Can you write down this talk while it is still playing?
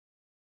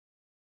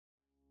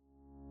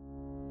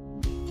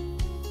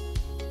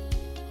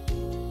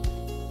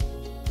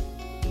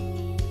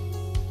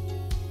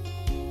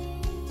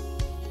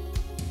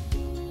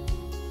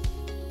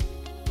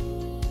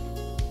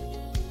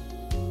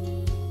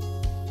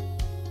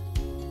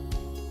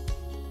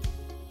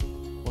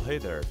Hey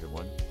there,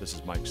 everyone. This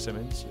is Mike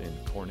Simmons in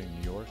Corning,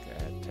 New York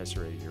at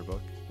Tesserae Yearbook,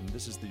 and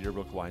this is the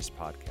Yearbook Wise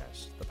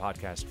podcast, the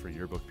podcast for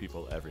yearbook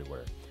people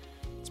everywhere.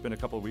 It's been a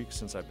couple of weeks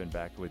since I've been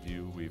back with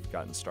you. We've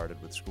gotten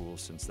started with school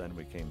since then.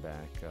 We came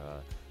back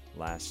a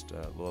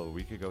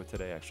week ago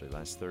today, actually,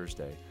 last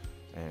Thursday,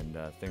 and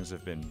things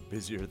have been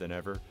busier than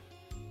ever.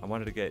 I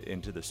wanted to get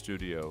into the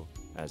studio,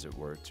 as it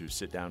were, to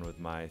sit down with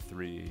my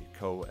three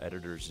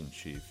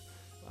co-editors-in-chief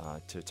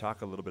to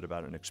talk a little bit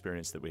about an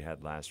experience that we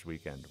had last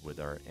weekend with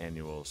our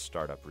annual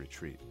startup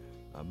retreat.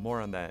 More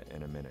on that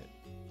in a minute.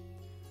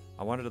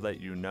 I wanted to let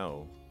you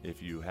know,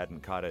 if you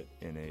hadn't caught it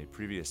in a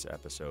previous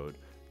episode,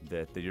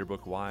 that the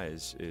Yearbook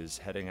Wise is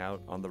heading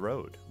out on the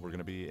road. We're going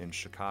to be in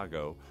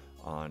Chicago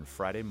on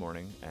Friday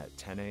morning at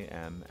 10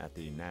 a.m. at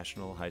the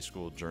National High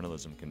School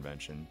Journalism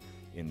Convention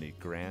in the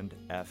Grand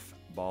F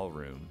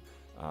Ballroom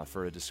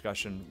for a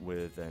discussion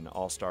with an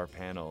all-star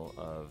panel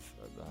of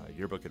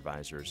yearbook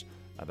advisors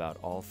about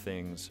all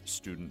things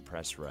student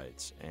press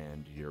rights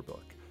and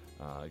yearbook.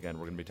 Again,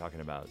 we're going to be talking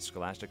about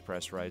scholastic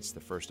press rights, the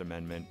First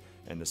Amendment,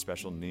 and the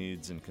special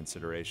needs and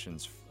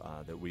considerations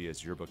that we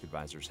as yearbook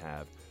advisors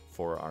have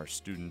for our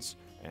students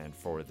and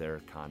for their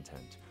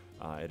content.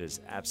 It is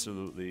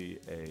absolutely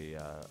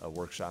a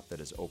workshop that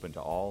is open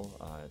to all.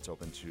 It's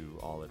open to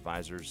all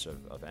advisors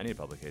of any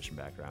publication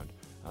background,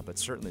 but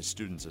certainly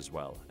students as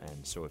well.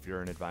 And so if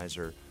you're an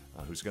advisor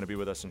who's going to be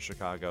with us in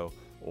Chicago,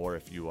 or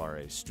if you are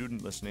a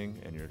student listening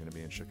and you're going to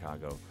be in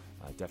Chicago,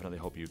 definitely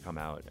hope you come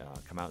out,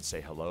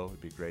 say hello.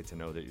 It'd be great to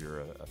know that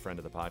you're a friend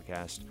of the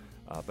podcast.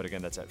 But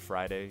again, that's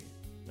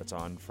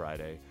on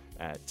Friday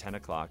at 10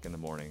 o'clock in the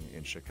morning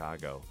in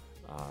Chicago,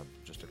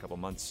 just a couple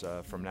months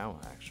from now,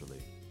 actually.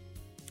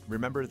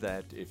 Remember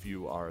that if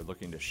you are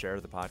looking to share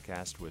the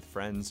podcast with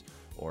friends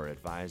or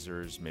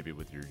advisors, maybe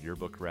with your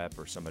yearbook rep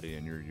or somebody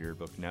in your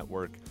yearbook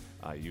network,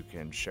 you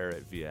can share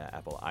it via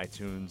Apple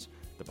iTunes.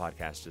 The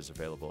podcast is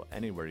available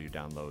anywhere you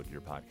download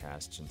your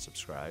podcasts and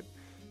subscribe.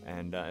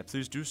 And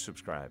please do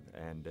subscribe.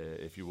 And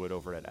if you would,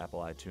 over at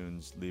Apple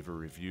iTunes, leave a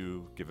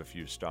review, give a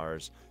few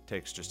stars.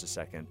 Takes just a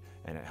second,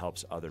 and it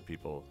helps other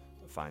people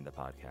find the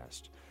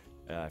podcast.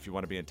 If you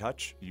want to be in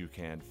touch, you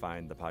can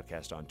find the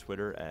podcast on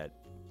Twitter at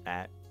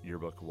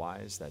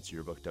YearbookWise. That's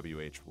Yearbook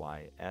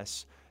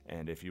WHYS.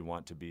 And if you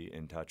want to be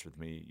in touch with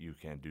me, you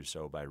can do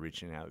so by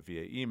reaching out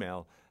via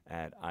email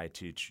at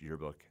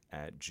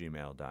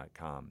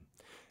iteachyearbook@gmail.com.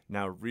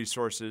 Now,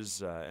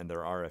 resources, and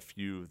there are a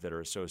few that are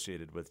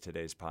associated with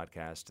today's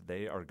podcast,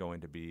 they are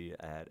going to be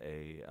at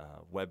a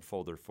web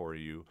folder for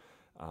you.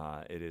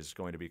 It is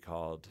going to be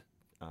called,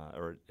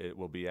 or it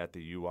will be at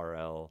the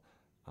URL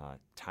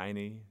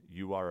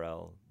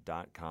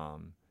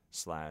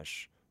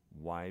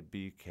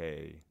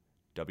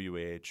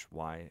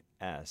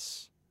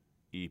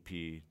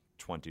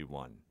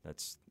tinyurl.com/YBKWHYSEP21.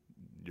 That's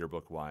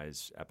Yearbook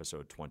Wise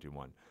episode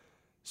 21.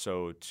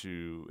 So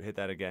to hit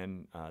that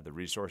again, the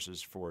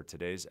resources for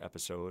today's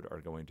episode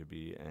are going to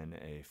be in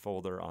a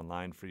folder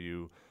online for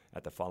you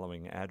at the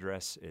following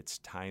address. It's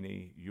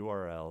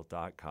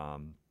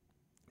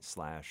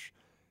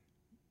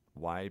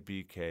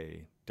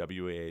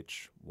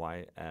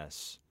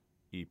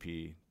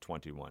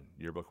tinyurl.com/YBKWHYSEP21,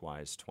 Yearbook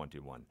Wise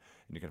 21.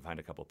 And you can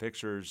find a couple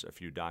pictures, a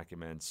few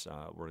documents.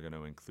 We're going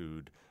to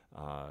include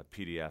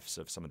PDFs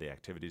of some of the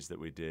activities that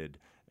we did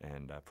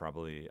and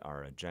probably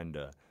our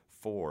agenda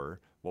for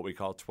what we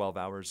call 12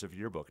 Hours of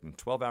Yearbook. And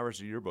 12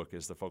 Hours of Yearbook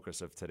is the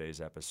focus of today's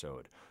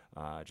episode.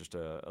 Just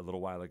a little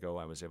while ago,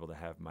 I was able to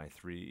have my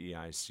three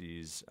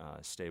EICs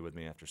stay with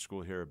me after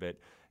school here a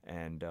bit,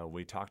 and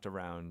we talked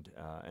around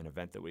an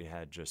event that we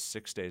had just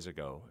 6 days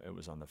ago. It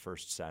was on the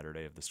first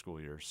Saturday of the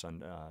school year,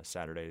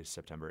 Saturday,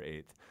 September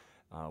 8th.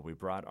 We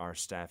brought our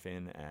staff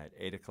in at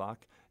 8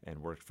 o'clock and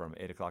worked from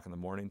 8 o'clock in the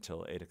morning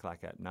till 8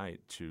 o'clock at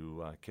night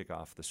to kick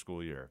off the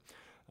school year.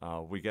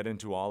 We get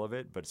into all of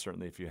it, but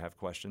certainly if you have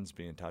questions,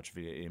 be in touch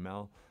via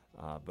email.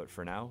 But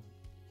for now,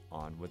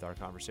 on with our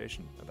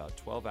conversation about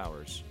 12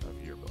 hours of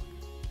yearbook.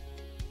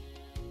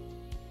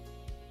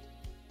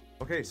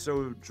 Okay,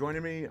 so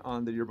joining me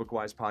on the Yearbook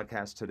Wise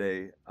podcast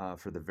today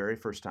for the very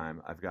first time,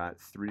 I've got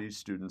three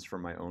students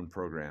from my own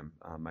program,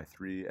 my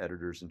three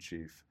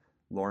editors-in-chief,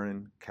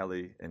 Lauren,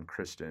 Kelly, and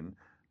Kristen.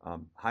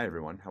 Hi,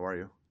 everyone. How are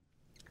you?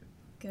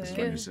 Good. This is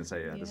when you should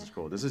say, this is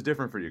cool. This is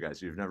different for you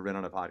guys. You've never been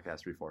on a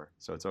podcast before,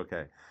 so it's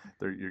okay.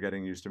 You're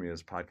getting used to me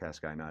as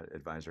podcast guy, not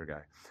advisor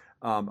guy.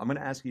 I'm going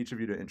to ask each of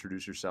you to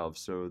introduce yourselves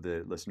so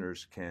that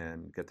listeners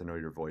can get to know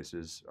your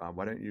voices.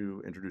 Why don't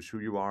you introduce who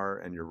you are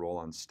and your role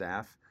on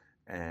staff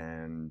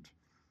and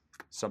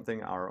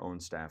something our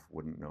own staff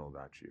wouldn't know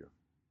about you.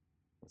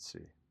 Let's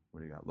see. What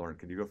do you got? Lauren,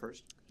 can you go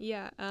first?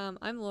 Yeah,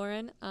 I'm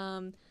Lauren.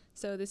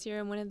 So this year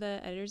I'm one of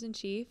the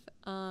editors-in-chief.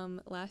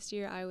 Last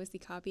year I was the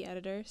copy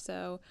editor,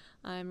 so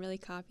I'm really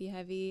copy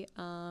heavy,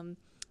 and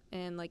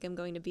I'm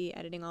going to be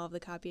editing all of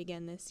the copy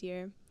again this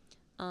year.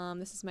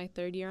 This is my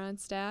third year on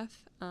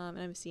staff, and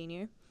I'm a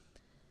senior.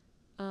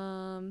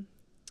 And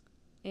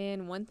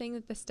one thing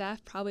that the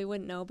staff probably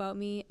wouldn't know about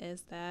me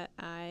is that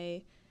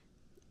I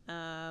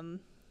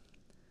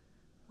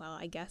well,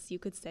 I guess you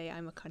could say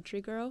I'm a country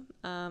girl.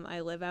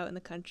 I live out in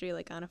the country,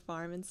 like on a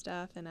farm and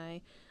stuff, and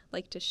I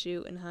like to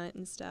shoot and hunt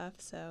and stuff.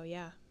 So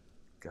yeah.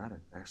 Got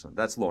it. Excellent.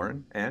 That's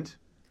Lauren. And?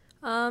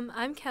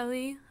 I'm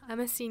Kelly. I'm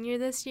a senior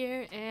this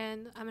year,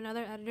 and I'm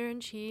another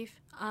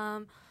editor-in-chief.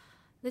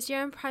 This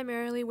year I'm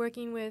primarily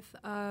working with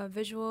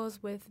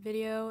visuals with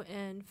video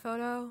and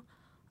photo.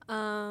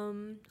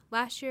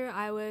 Last year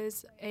I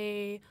was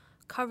a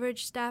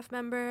coverage staff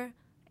member,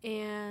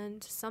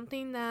 and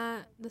something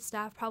that the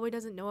staff probably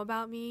doesn't know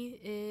about me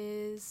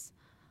is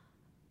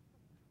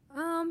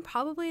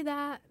probably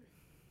that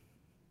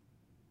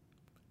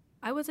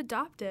I was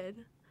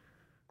adopted.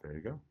 There you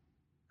go.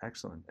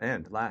 Excellent.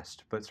 And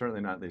last, but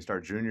certainly not least,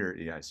 our junior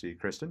EIC,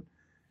 Kristen.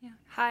 Yeah.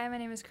 Hi, my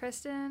name is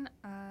Kristen.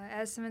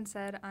 As Simon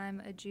said, I'm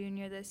a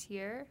junior this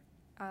year.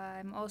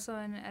 I'm also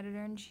an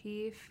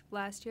editor-in-chief.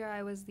 Last year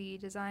I was the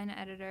design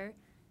editor,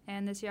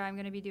 and this year I'm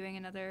going to be doing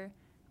another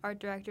art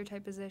director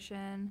type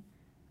position,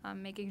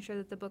 making sure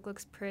that the book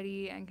looks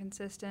pretty and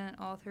consistent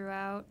all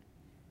throughout.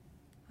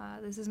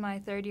 This is my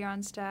third year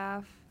on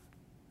staff,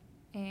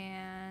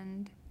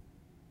 and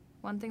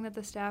one thing that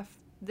the staff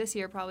this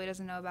year probably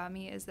doesn't know about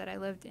me is that I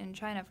lived in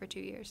China for 2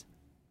 years.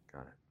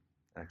 Got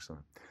it.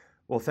 Excellent.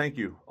 Well, thank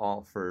you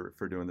all for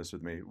doing this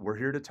with me. We're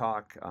here to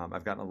talk.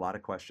 I've gotten a lot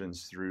of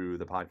questions through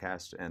the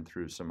podcast and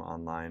through some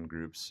online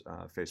groups,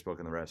 Facebook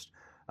and the rest,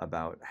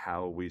 about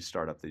how we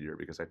start up the year,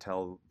 because I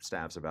tell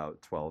staffs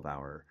about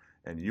 12-hour,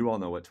 and you all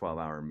know what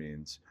 12-hour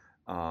means.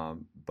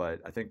 But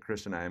I think,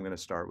 Kristen, I am going to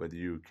start with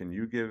you. Can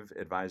you give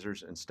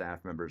advisors and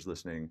staff members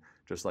listening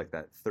just like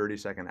that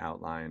 30-second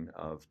outline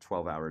of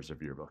 12 hours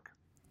of yearbook?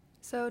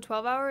 So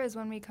 12-hour is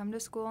when we come to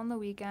school on the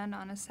weekend,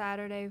 on a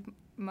Saturday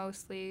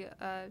mostly.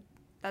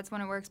 That's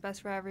when it works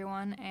best for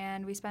everyone,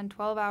 and we spend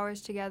 12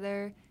 hours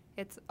together.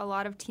 It's a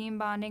lot of team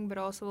bonding, but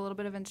also a little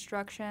bit of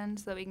instruction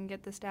so that we can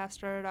get the staff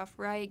started off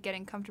right,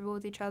 getting comfortable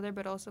with each other,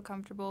 but also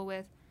comfortable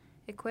with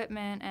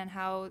equipment and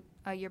how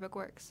a yearbook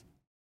works.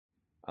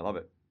 I love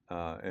it.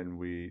 And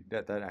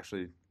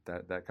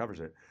that covers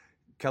it.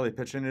 Kelly,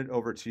 pitching it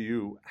over to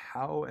you,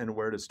 how and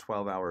where does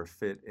 12-hour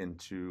fit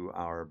into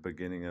our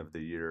beginning of the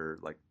year,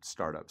 like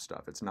startup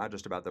stuff? It's not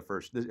just about the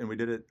first, and we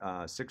did it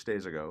 6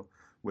 days ago,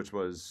 which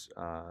was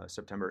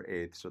September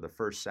 8th, so the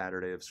first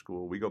Saturday of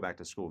school. We go back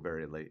to school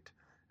very late,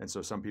 and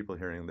so some people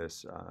hearing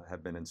this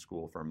have been in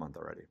school for a month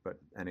already. But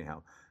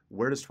anyhow,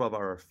 where does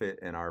 12-hour fit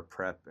in our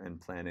prep and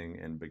planning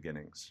and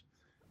beginnings?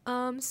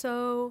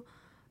 So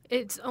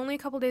it's only a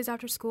couple days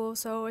after school,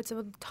 so it's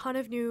a ton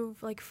of new,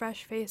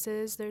 fresh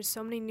faces. There's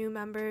so many new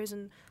members,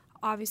 and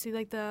obviously,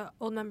 the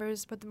old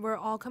members, but we're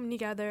all coming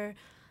together,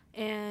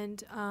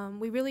 and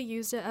we really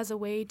used it as a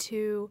way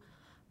to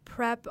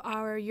prep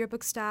our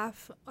yearbook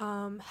staff,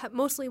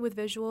 mostly with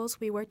visuals.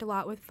 We worked a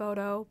lot with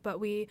photo, but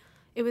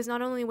it was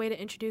not only a way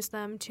to introduce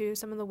them to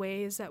some of the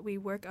ways that we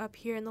work up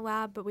here in the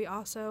lab, but we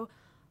also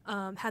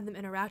had them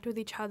interact with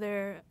each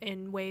other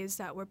in ways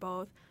that were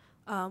both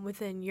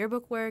within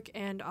yearbook work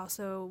and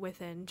also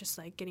within just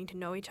getting to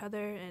know each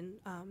other and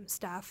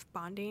staff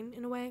bonding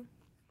in a way.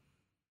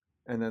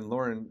 And then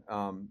Lauren,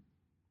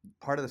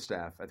 part of the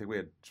staff, I think we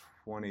had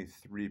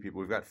 23 people.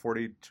 We've got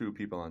 42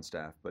 people on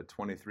staff, but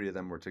 23 of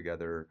them were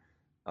together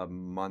a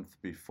month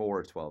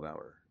before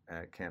 12-hour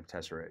at Camp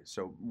Tesserae.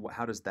 So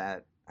how does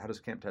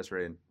Camp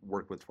Tesserae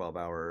work with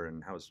 12-hour,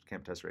 and how is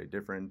Camp Tesserae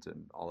different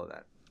and all of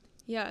that?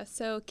 Yeah,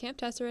 so Camp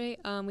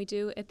Tesserae we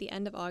do at the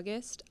end of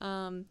August,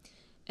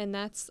 and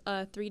that's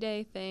a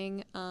 3-day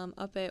thing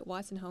up at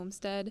Watson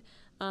Homestead,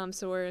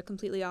 so we're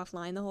completely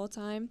offline the whole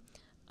time.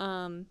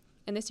 And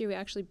this year we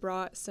actually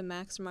brought some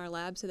Macs from our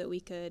lab so that we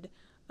could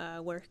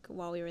work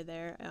while we were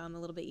there a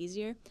little bit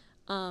easier.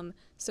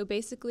 So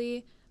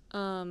basically,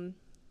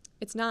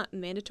 it's not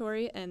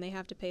mandatory, and they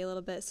have to pay a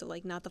little bit, so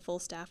not the full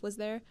staff was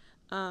there.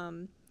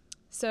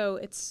 So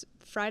it's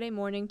Friday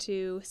morning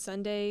to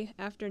Sunday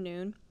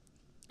afternoon,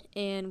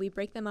 and we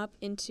break them up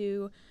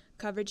into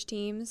coverage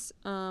teams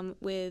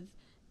with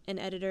an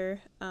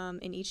editor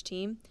in each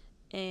team,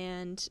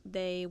 and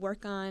they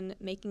work on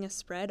making a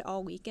spread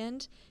all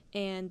weekend,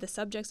 and the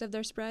subjects of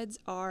their spreads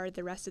are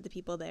the rest of the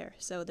people there,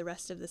 so the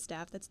rest of the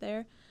staff that's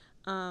there.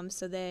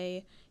 So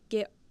they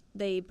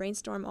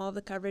brainstorm all of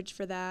the coverage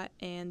for that,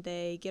 and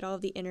they get all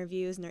of the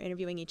interviews, and they're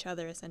interviewing each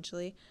other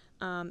essentially,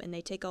 and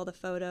they take all the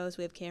photos.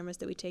 We have cameras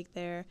that we take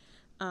there,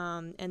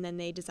 and then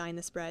they design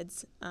the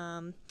spreads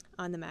on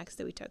the Macs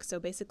that we took. So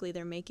basically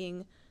they're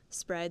making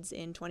spreads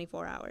in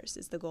 24 hours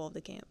is the goal of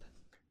the camp.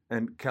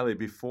 And Kelly,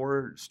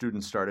 before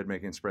students started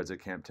making spreads at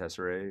Camp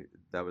Tesserae,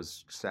 that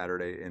was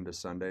Saturday into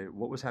Sunday,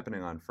 what was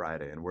happening on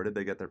Friday, and where did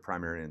they get their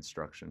primary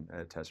instruction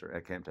at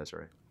Camp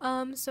Tesserae?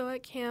 So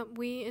at camp,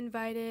 we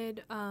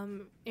invited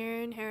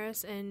Aaron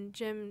Harris and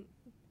Jim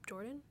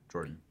Jordan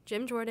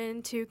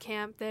to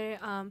camp.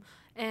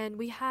 And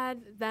we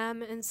had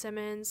them and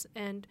Simmons,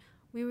 and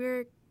we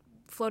were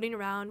floating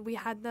around. We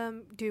had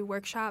them do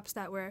workshops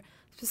that were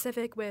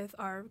specific with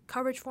our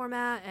coverage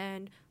format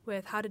and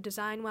with how to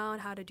design well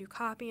and how to do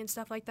copy and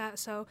stuff like that.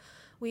 So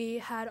we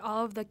had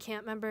all of the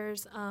camp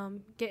members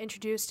get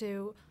introduced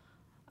to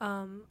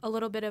a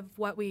little bit of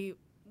what we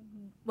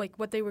like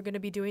what they were going to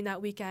be doing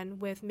that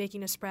weekend with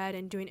making a spread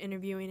and doing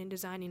interviewing and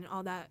designing and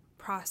all that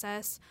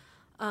process.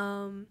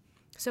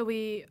 So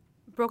we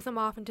broke them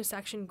off into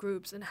section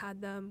groups and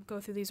had them go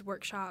through these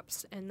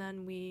workshops, and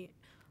then we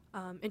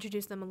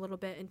introduced them a little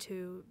bit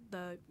into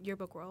the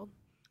yearbook world.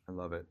 I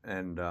love it.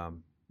 And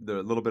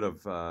the little bit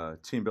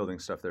of team building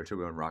stuff there too.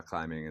 We went rock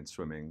climbing and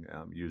swimming,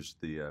 used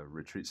the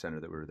retreat center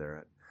that we were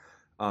there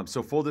at.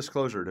 So full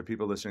disclosure to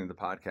people listening to the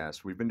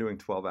podcast, we've been doing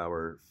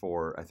 12-hour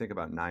for, I think,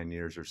 about 9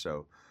 years or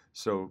so.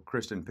 So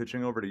Kristen,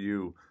 pitching over to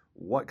you,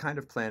 what kind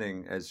of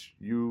planning, as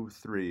you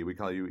three, we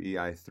call you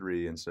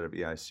EI3 instead of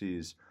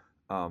EICs,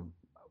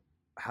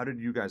 how did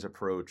you guys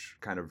approach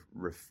kind of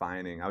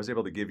refining? I was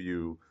able to give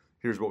you,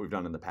 here's what we've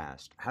done in the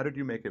past. How did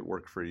you make it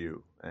work for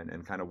you,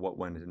 and kind of what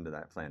went into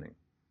that planning?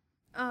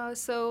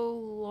 So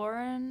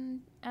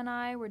Lauren and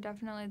I were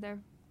definitely there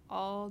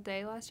all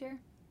day last year,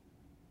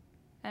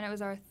 and it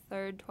was our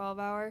third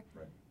 12-hour.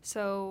 Right.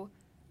 So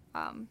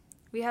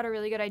we had a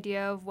really good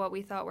idea of what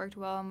we thought worked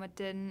well and what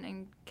didn't,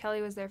 and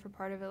Kelly was there for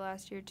part of it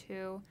last year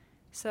too.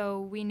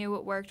 So we knew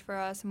what worked for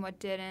us and what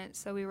didn't,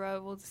 so we were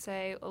able to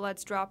say, well,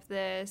 let's drop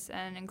this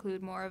and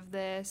include more of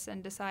this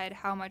and decide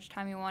how much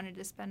time we wanted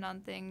to spend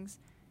on things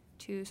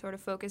to sort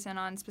of focus in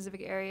on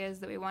specific areas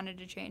that we wanted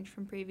to change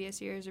from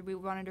previous years, or we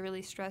wanted to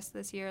really stress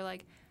this year,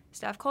 like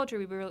staff culture.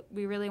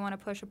 We really want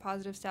to push a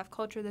positive staff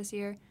culture this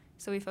year,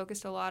 so we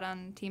focused a lot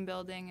on team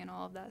building and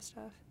all of that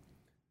stuff.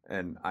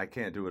 And I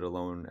can't do it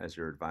alone as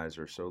your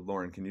advisor. So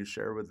Lauren, can you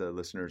share with the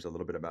listeners a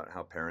little bit about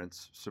how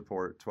parents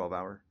support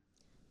 12-hour?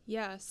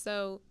 Yeah,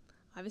 so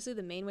obviously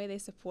the main way they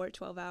support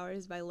 12 hours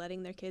is by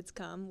letting their kids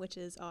come, which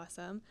is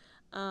awesome.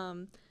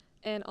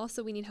 And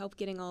also we need help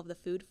getting all of the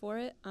food for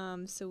it.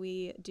 So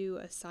we do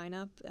a sign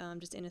up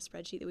just in a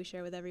spreadsheet that we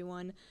share with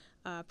everyone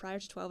prior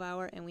to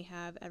 12-hour, and we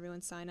have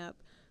everyone sign up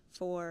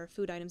for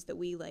food items that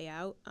we lay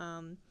out,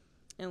 and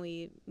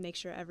we make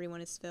sure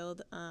everyone is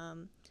filled.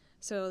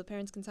 So the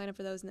parents can sign up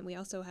for those, and then we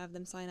also have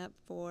them sign up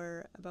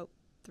for about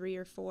 3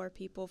 or 4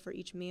 people for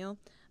each meal.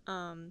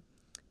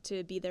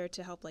 To be there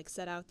to help like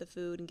set out the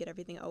food and get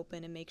everything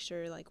open and make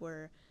sure like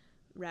we're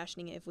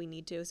rationing it if we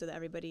need to, so that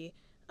everybody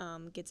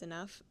gets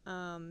enough.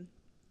 So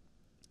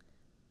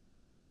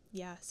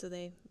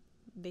they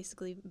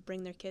basically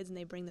bring their kids and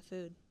they bring the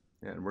food.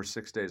 Yeah, and we're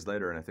 6 days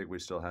later, and I think we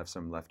still have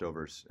some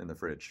leftovers in the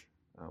fridge,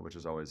 which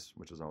is always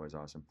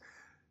awesome.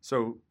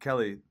 So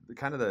Kelly,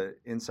 kind of the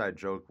inside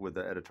joke with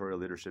the editorial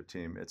leadership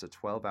team, it's a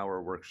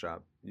 12-hour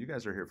workshop. You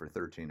guys are here for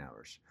 13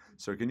 hours.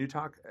 So can you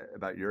talk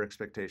about your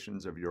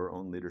expectations of your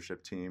own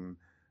leadership team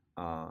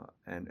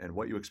and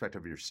what you expect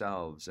of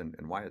yourselves and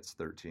why it's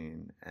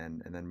 13,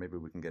 and then maybe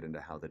we can get into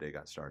how the day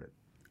got started.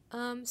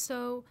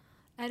 So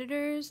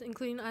editors,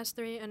 including us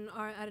three and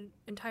our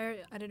entire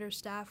editor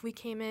staff, we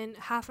came in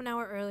half an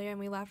hour earlier and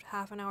we left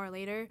half an hour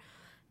later.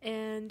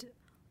 And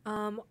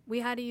we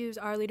had to use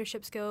our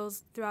leadership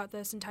skills throughout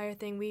this entire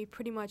thing. We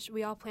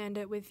all planned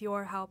it with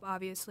your help,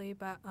 obviously,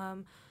 but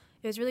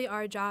it was really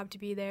our job to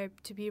be there,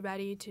 to be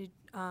ready, to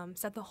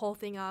set the whole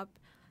thing up.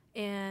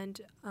 And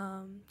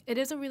it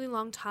is a really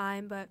long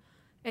time, but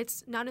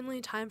it's not only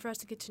time for us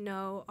to get to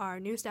know our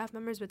new staff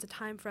members, but it's a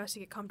time for us to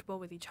get comfortable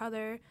with each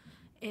other.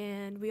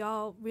 And we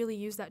all really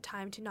use that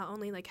time to not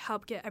only like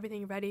help get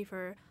everything ready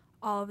for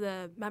all of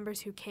the members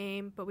who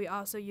came, but we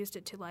also used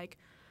it to like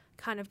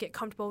kind of get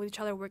comfortable with each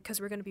other because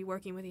we're going to be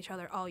working with each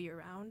other all year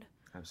round.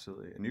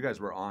 Absolutely. And you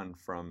guys were on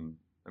from,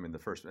 the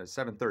first, at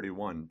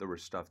 7:31, there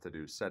was stuff to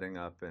do, setting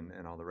up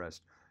and all the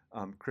rest.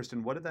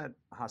 Kristen, what did that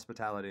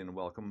hospitality and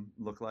welcome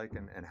look like?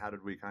 And how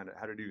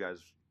did you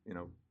guys,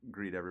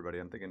 greet everybody?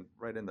 I'm thinking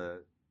right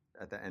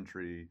at the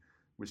entry,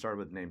 we started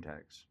with name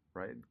tags,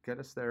 right? Get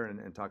us there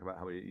and talk about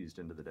how we eased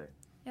into the day.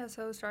 Yeah,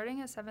 so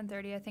starting at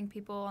 7:30, I think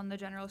people on the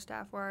general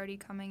staff were already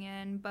coming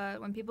in,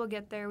 but when people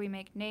get there, we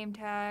make name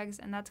tags,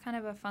 and that's kind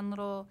of a fun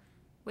little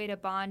way to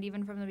bond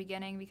even from the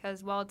beginning,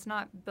 because while it's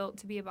not built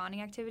to be a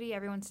bonding activity,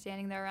 everyone's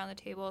standing there around the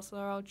table, so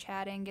they're all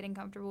chatting, getting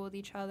comfortable with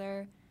each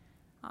other.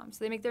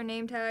 So they make their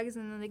name tags,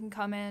 and then they can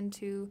come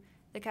into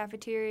the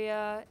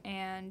cafeteria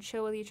and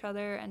chill with each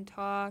other and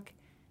talk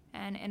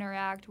and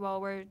interact while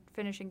we're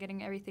finishing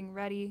getting everything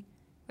ready,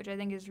 which I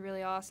think is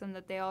really awesome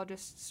that they all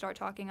just start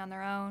talking on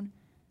their own.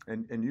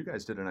 And you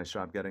guys did a nice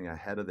job getting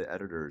ahead of the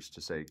editors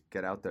to say,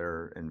 get out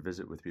there and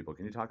visit with people.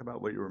 Can you talk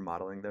about what you were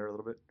modeling there a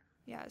little bit?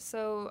 Yeah,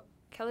 so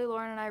Kelly,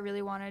 Lauren, and I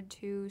really wanted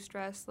to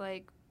stress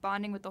like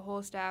bonding with the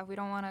whole staff. We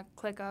don't want to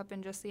click up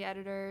in just the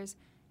editors,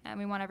 and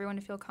we want everyone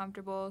to feel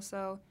comfortable.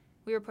 So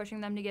we were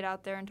pushing them to get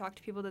out there and talk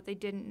to people that they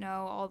didn't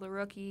know, all the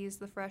rookies,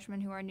 the freshmen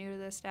who are new to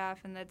the staff,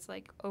 and that's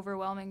like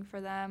overwhelming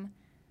for them.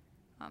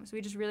 So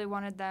we just really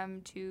wanted them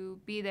to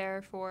be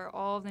there for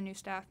all of the new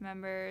staff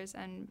members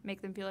and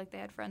make them feel like they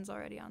had friends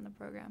already on the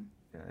program.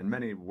 Yeah, and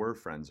many were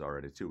friends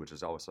already too, which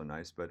is also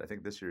nice. But I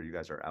think this year you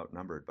guys are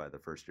outnumbered by the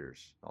first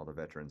years. All the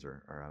veterans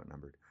are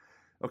outnumbered.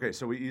 Okay,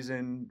 so we ease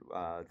in.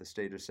 The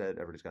stage is set.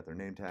 Everybody's got their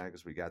name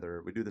tags. We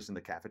gather. We do this in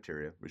the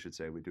cafeteria. We should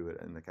say we do it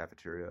in the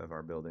cafeteria of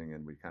our building,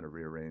 and we kind of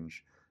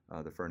rearrange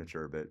the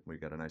furniture a bit. We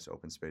got a nice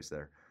open space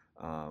there.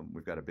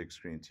 We've got a big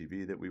screen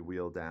TV that we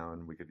wheel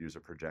down. We could use a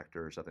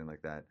projector or something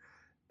like that.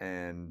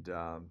 And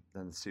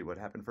then let's see what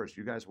happened first.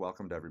 You guys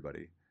welcomed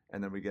everybody,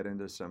 and then we get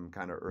into some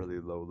kind of early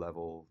low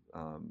level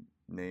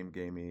name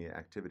gamey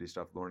activity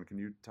stuff. Lauren, can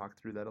you talk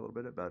through that a little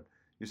bit about?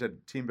 You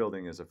said team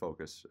building is a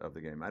focus of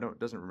the game. I don't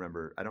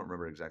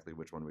remember exactly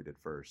which one we did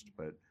first,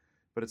 but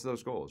it's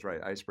those goals,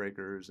 right?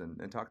 Icebreakers,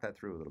 and talk that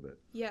through a little bit.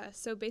 Yeah,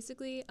 so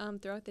basically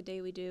throughout the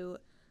day we do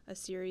a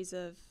series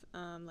of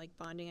like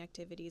bonding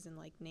activities and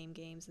like name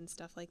games and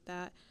stuff like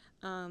that.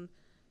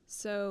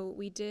 So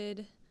we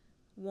did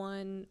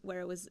one where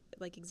it was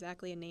like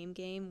exactly a name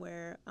game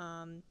where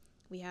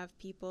we have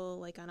people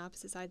like on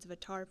opposite sides of a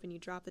tarp, and you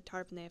drop the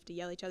tarp and they have to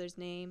yell each other's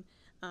name.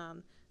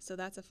 So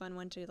that's a fun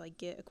one to like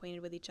get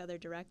acquainted with each other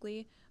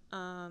directly.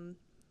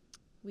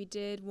 We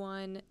did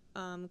one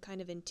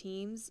kind of in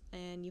teams,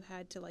 and you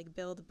had to like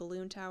build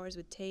balloon towers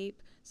with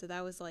tape. So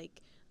that was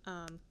like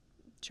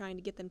trying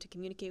to get them to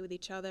communicate with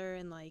each other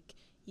and like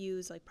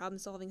use like problem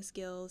solving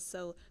skills.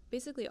 So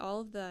basically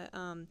all of the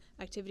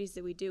activities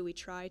that we do, we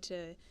try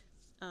to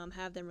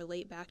have them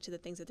relate back to the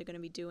things that they're going to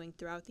be doing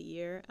throughout the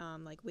year,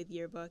 like with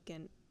Yearbook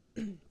and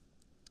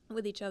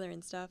with each other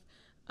and stuff.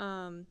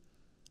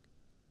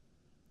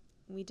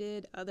 We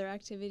did other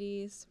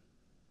activities.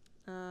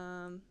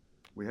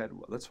 We had,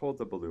 let's hold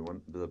the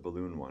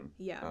balloon one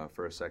Yeah.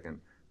 for a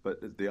second,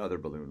 but the other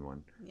balloon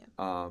one.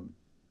 Yeah.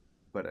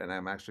 And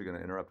I'm actually going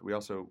to interrupt.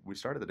 We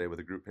started the day with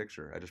a group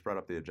picture. I just brought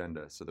up the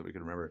agenda so that we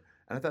could remember.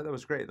 And I thought that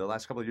was great. The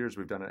last couple of years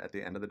we've done it at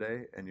the end of the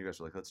day, and you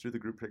guys were like, let's do the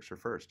group picture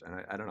first.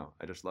 And I don't know.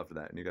 I just loved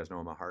that. And you guys know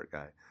I'm a heart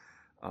guy.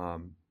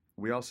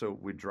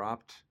 We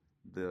dropped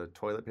the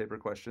toilet paper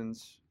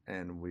questions,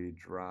 and we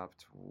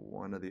dropped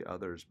one of the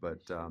others, but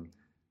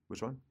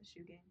which one? The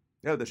shoe game.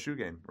 Yeah, the shoe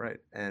game, right.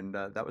 And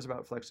that was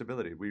about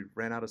flexibility. We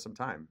ran out of some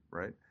time,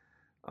 right?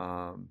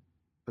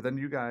 But then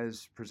you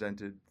guys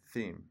presented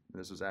theme.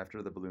 This was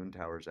after the Balloon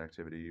Towers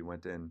activity. You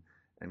went in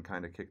and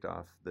kind of kicked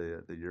off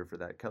the year for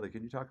that. Kelly,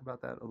 can you talk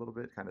about that a little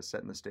bit, kind of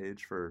setting the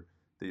stage for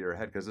the year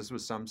ahead? Because this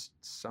was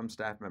some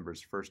staff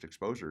members' first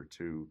exposure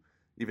to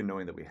even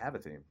knowing that we have a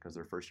theme, because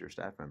they're first-year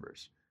staff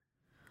members.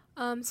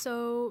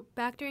 So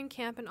back during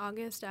camp in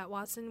August at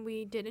Watson,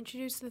 we did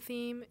introduce the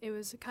theme. It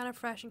was kind of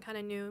fresh and kind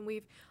of new, and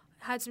we've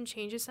had some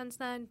changes since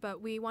then,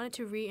 but we wanted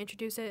to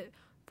reintroduce it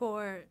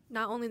for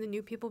not only the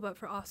new people, but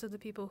for also the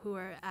people who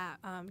are at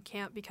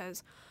camp,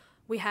 because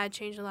we had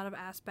changed a lot of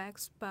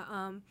aspects. But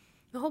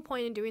the whole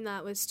point in doing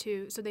that was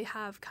so they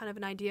have kind of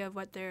an idea of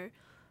what they're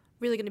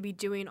really going to be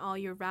doing all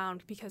year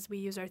round, because we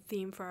use our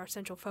theme for our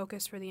central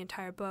focus for the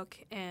entire book.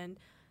 And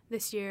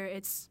this year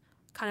it's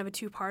kind of a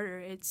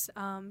two-parter. It's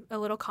a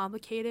little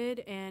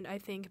complicated, and I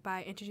think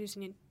by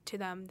introducing it to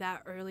them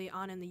that early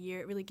on in the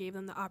year, it really gave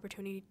them the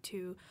opportunity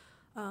to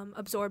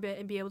absorb it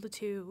and be able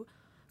to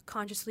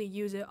consciously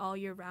use it all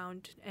year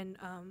round, and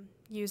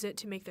use it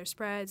to make their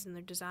spreads and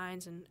their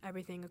designs and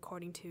everything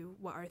according to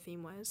what our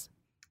theme was.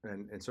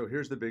 And so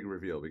here's the big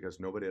reveal, because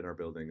nobody in our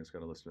building is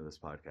going to listen to this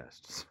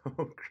podcast.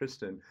 So,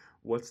 Kristen,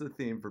 what's the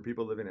theme for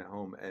people living at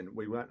home? And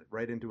we went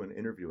right into an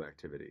interview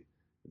activity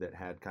that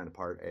had kind of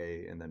part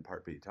A and then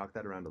part B. Talk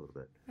that around a little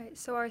bit. Right,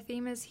 so our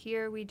theme is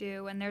here we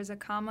do, and there's a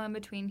comma in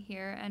between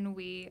here and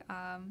we.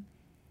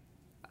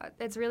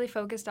 It's really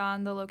focused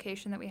on the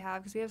location that we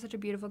have, because we have such a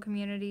beautiful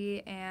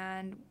community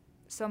and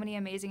so many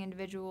amazing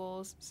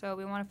individuals. So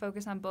we want to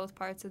focus on both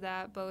parts of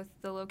that, both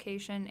the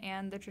location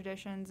and the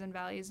traditions and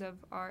values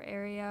of our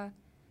area.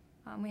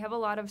 We have a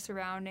lot of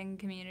surrounding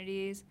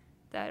communities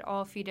that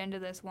all feed into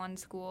this one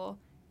school,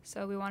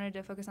 so we wanted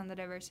to focus on the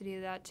diversity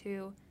of that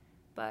too.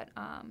 But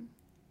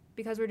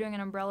because we're doing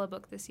an umbrella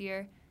book this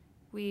year,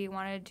 we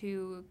wanted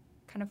to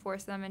kind of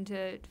force them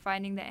into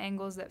finding the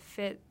angles that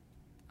fit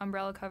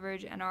umbrella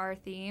coverage and our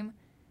theme.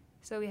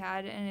 So we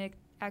had an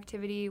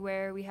activity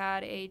where we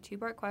had a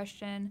two-part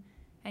question,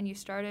 and you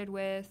started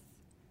with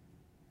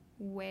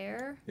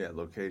where? Yeah,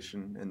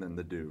 location and then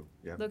the do.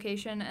 Yeah.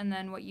 Location and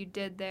then what you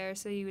did there.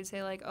 So you would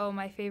say like, oh,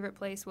 my favorite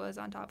place was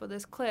on top of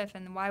this cliff,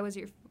 and why was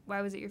it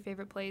your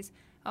favorite place?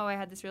 Oh, I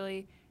had this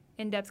really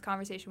in-depth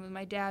conversation with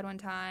my dad one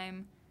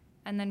time,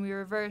 and then we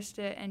reversed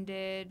it and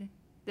did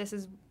this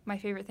is my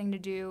favorite thing to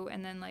do,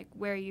 and then like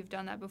where you've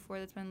done that before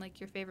that's been like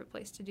your favorite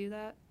place to do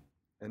that.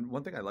 And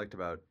one thing I liked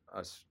about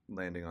us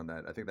landing on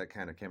that, I think that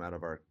kind of came out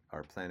of our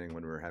planning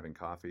when we were having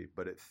coffee,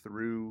 but it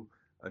threw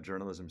a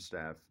journalism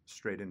staff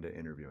straight into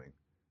interviewing.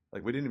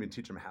 Like, we didn't even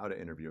teach them how to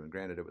interview, and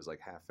granted it was like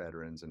half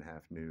veterans and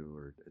half new,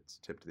 or it's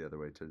tipped the other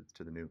way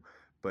to the new,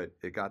 but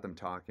it got them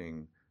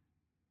talking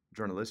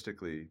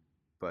journalistically.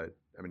 But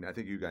I mean, I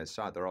think you guys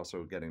saw it, they're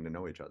also getting to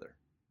know each other,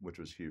 which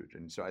was huge.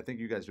 And so I think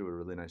you guys do a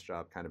really nice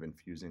job kind of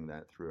infusing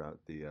that throughout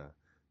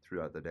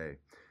the day.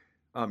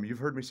 You've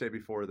heard me say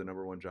before, the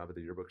number one job of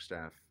the yearbook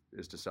staff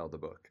is to sell the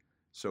book.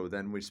 So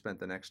then we spent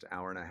the next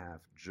hour and a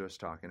half just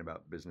talking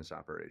about business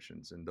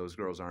operations. And those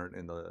girls aren't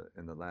in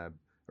the lab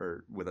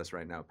or with us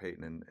right now,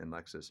 Peyton and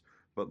Lexus.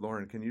 But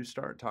Lauren, can you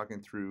start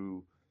talking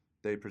through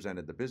they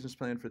presented the business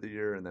plan for the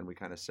year, and then we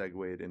kind of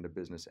segued into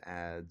business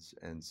ads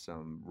and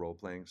some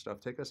role-playing stuff.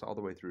 Take us all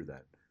the way through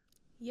that.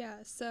 Yeah,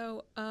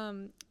 so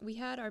we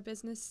had our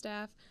business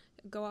staff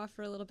go off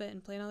for a little bit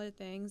and plan other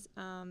things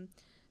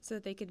so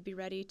that they could be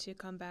ready to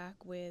come back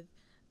with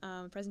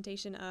a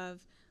presentation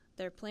of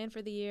their plan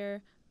for the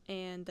year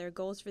and their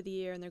goals for the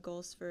year and their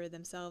goals for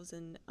themselves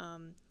and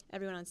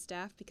everyone on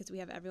staff, because we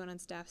have everyone on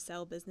staff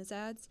sell business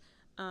ads.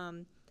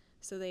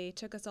 So they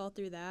took us all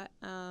through that,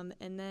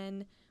 and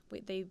then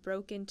they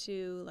broke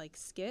into like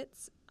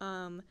skits.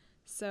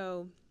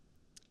 So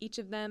each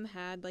of them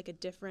had like a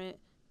different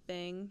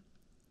thing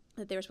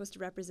that they were supposed to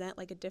represent,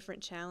 like a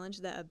different challenge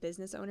that a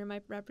business owner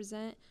might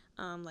represent,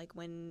 like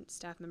when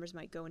staff members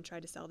might go and try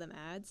to sell them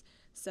ads.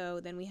 So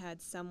then we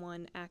had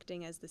someone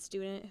acting as the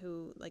student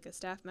who, like a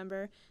staff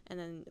member, and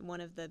then one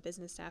of the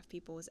business staff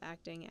people was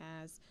acting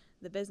as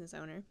the business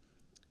owner.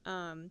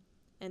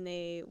 And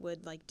they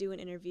would like do an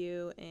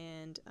interview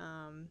and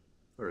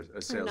or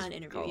a sales not an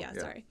interview, call.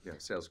 sorry. Yeah,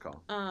 sales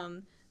call.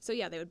 So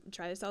yeah, they would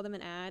try to sell them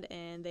an ad,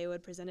 and they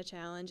would present a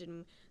challenge,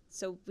 and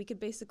so we could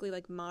basically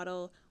like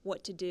model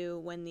what to do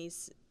when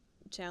these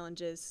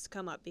challenges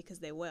come up, because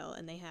they will,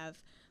 and they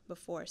have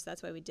before. So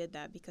that's why we did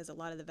that, because a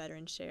lot of the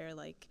veterans share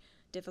like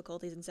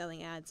difficulties in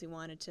selling ads. We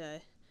wanted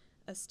to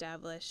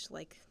establish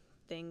like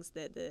things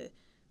that the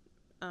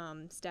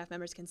staff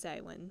members can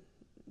say when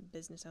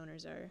business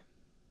owners are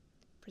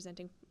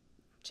presenting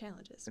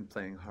challenges. And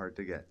playing hard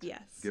to get.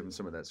 Yes. Give them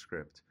some of that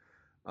script.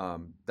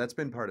 That's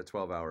been part of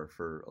 12 Hour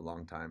for a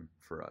long time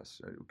for us.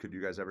 Could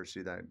you guys ever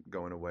see that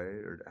going away?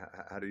 Or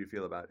how do you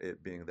feel about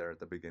it being there at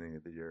the beginning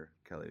of the year,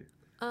 Kelly?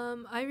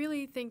 I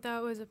really think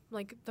that was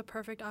like the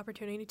perfect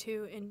opportunity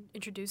to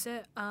introduce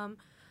it.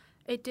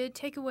 It did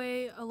take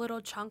away a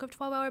little chunk of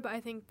 12 Hour, but I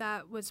think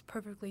that was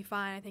perfectly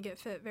fine. I think it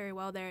fit very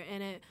well there.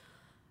 And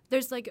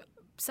there's like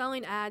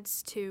selling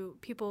ads to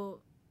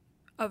people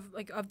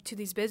to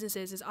these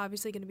businesses is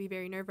obviously going to be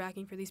very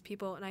nerve-wracking for these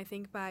people, and I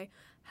think by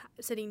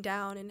sitting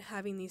down and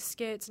having these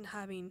skits and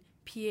having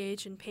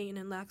PH and Peyton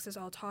and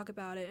Lexus all talk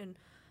about it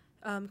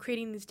and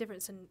creating these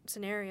different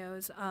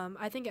scenarios,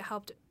 I think it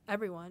helped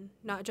everyone,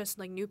 not just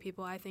like new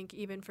people. I think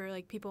even for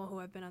like people who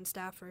have been on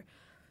staff for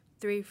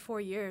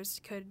 3-4 years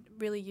could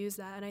really use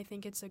that, and I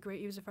think it's a great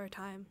use of our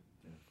time.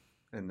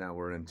 And now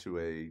we're into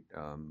a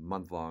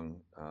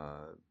month-long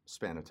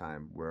span of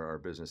time where our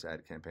business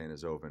ad campaign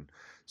is open.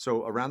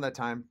 So around that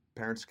time,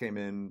 parents came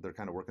in. They're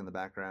kind of working in the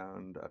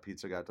background. A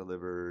pizza got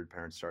delivered.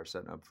 Parents start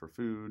setting up for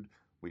food.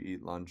 We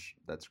eat lunch.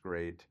 That's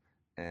great.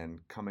 And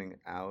coming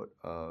out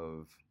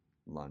of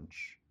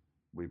lunch,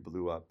 we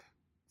blew up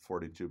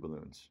 42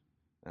 balloons.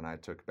 And I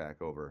took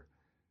back over.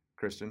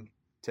 Kristen,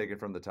 take it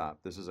from the top.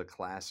 This is a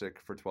classic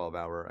for 12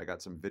 Hour. I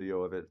got some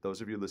video of it. Those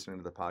of you listening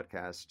to the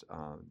podcast,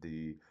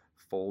 the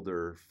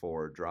folder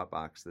for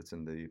Dropbox that's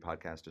in the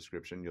podcast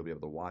description, you'll be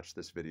able to watch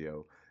this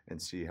video and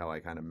see how I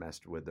kind of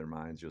messed with their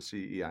minds. You'll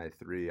see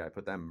EI3. I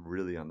put them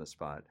really on the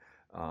spot.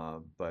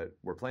 But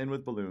we're playing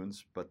with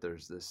balloons, but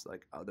there's this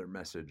like other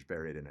message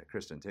buried in it.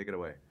 Kristen, take it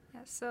away.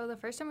 Yeah, so the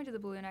first time we did the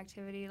balloon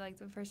activity, like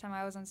the first time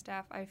I was on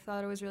staff, I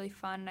thought it was really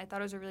fun. I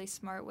thought it was a really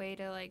smart way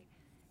to like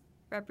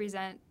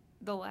represent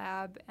the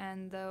lab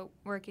and the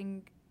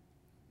working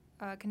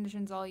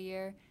conditions all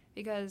year,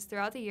 because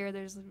throughout the year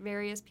there's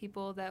various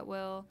people that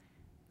will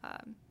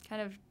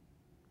kind of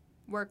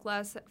work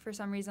less for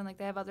some reason, like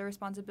they have other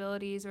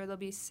responsibilities, or they'll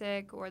be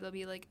sick, or there'll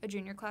be like a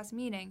junior class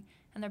meeting,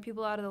 and there are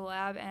people out of the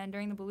lab. And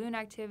during the balloon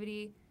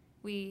activity,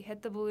 we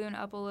hit the balloon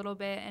up a little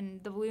bit,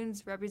 and the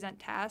balloons represent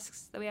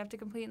tasks that we have to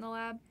complete in the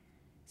lab.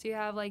 So you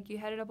have like, you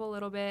head it up a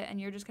little bit,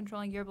 and you're just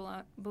controlling your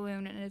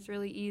balloon, and it's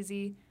really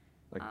easy.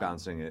 Like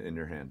bouncing it in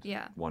your hand.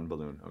 Yeah. One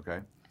balloon, okay?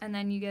 And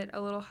then you get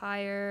a little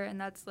higher, and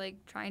that's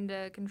like trying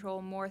to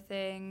control more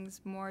things,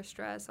 more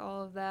stress,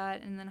 all of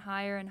that, and then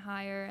higher,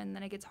 and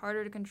then it gets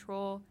harder to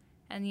control,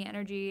 and the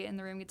energy in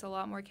the room gets a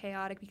lot more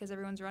chaotic because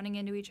everyone's running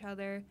into each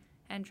other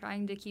and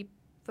trying to keep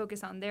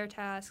focus on their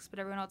tasks, but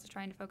everyone else is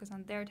trying to focus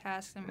on their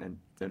tasks.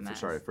 And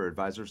sorry, for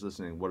advisors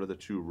listening, what are the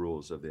 2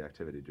 rules of the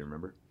activity? Do you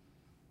remember?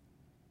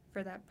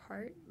 For that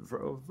part?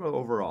 For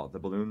overall, the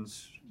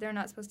balloons. They're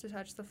not supposed to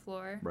touch the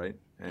floor. Right,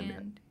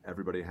 and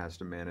everybody has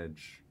to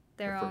manage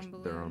their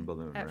own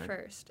balloon at right?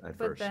 first.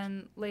 But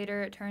then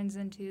later it turns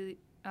into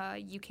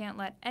you can't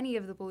let any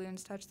of the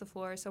balloons touch the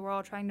floor, so we're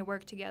all trying to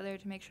work together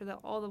to make sure that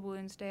all the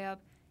balloons stay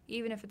up,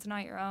 even if it's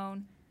not your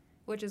own,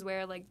 which is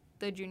where like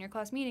the junior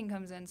class meeting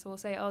comes in. So we'll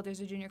say, oh, there's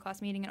a junior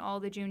class meeting, and all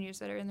the juniors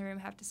that are in the room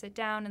have to sit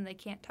down, and they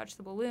can't touch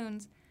the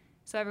balloons,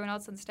 so everyone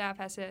else on staff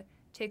has to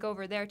take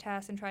over their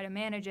tasks and try to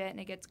manage it, and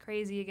it gets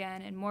crazy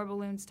again, and more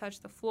balloons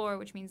touch the floor,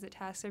 which means that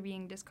tasks are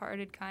being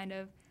discarded, kind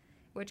of,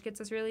 which gets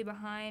us really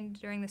behind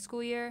during the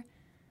school year.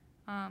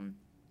 And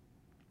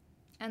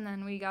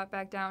then we got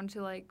back down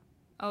to like,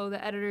 oh,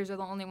 the editors are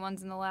the only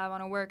ones in the lab on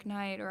a work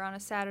night or on a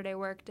Saturday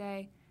work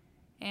day,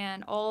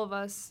 and all of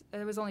us,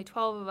 there was only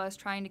 12 of us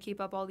trying to keep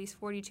up all these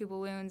 42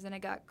 balloons, and it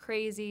got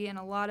crazy, and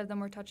a lot of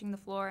them were touching the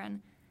floor,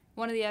 and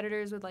one of the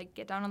editors would like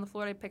get down on the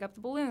floor to pick up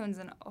the balloons,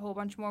 and a whole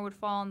bunch more would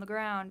fall on the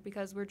ground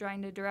because we're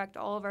trying to direct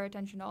all of our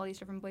attention to all these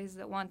different places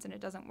at once, and it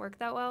doesn't work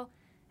that well.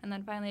 And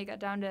then finally it got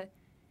down to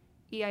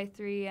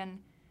EI3, and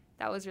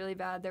that was really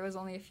bad. There was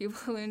only a few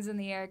balloons in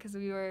the air because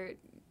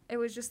it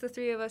was just the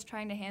three of us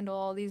trying to handle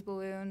all these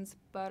balloons.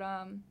 But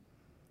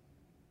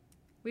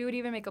we would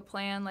even make a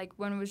plan. Like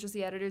when it was just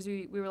the editors,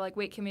 we were like,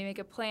 wait, can we make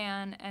a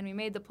plan? And we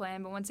made the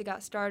plan, but once it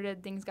got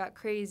started, things got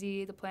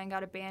crazy. The plan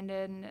got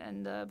abandoned,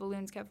 and the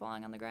balloons kept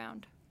falling on the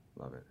ground.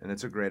 Love it. And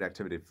it's a great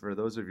activity. For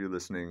those of you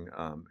listening,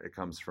 it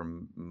comes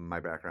from my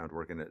background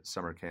working at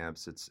summer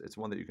camps. It's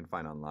one that you can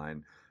find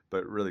online,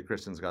 but really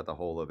Kristen's got the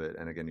whole of it.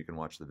 And again, you can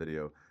watch the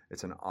video.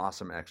 It's an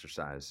awesome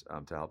exercise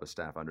to help a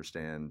staff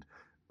understand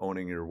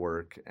owning your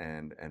work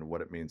and what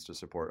it means to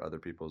support other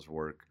people's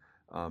work.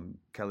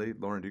 Kelly,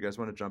 Lauren, do you guys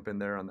want to jump in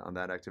there on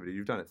that activity?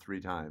 You've done it 3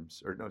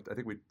 times, or no, I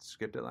think we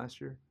skipped it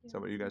last year. Yeah. Is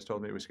that what you guys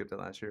told me? We skipped it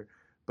last year.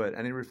 But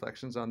any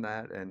reflections on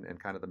that and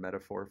kind of the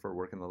metaphor for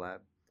work in the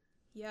lab?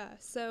 Yeah,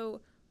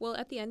 so, well,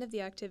 at the end of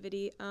the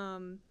activity,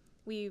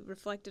 we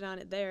reflected on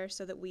it there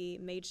so that we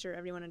made sure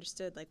everyone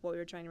understood like what we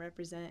were trying to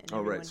represent.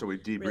 And right, so we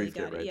debriefed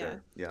it right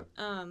there.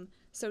 Yeah.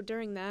 So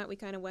during that, we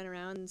kind of went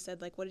around and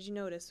said, like, what did you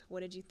notice? What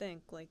did you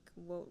think? Like,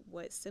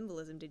 what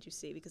symbolism did you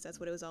see? Because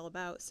that's what it was all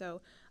about.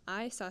 So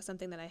I saw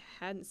something that I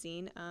hadn't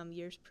seen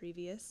years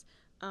previous.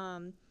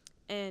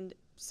 And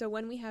so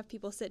when we have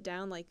people sit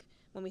down, like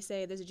when we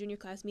say there's a junior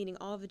class meeting,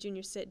 all of the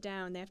juniors sit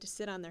down, they have to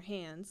sit on their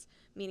hands,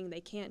 meaning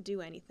they can't do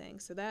anything.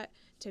 So that,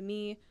 to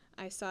me,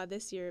 I saw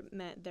this year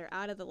meant they're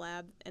out of the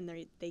lab and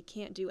they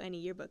can't do any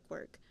yearbook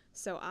work.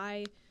 So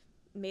I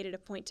made it a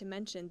point to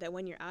mention that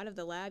when you're out of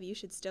the lab, you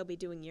should still be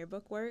doing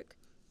yearbook work.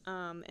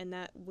 And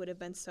that would have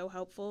been so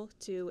helpful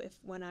to, if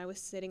when I was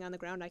sitting on the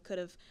ground, I could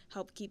have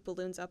helped keep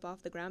balloons up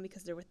off the ground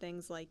because there were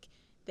things like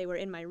they were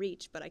in my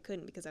reach, but I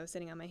couldn't because I was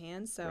sitting on my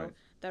hands. So right.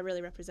 That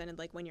really represented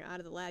like when you're out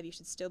of the lab, you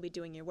should still be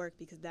doing your work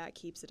because that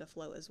keeps it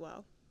afloat as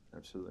well.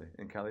 Absolutely.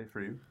 And Kelly,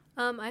 for you?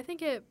 I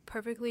think it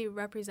perfectly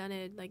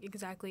represented like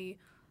exactly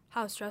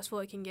how stressful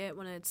it can get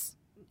when it's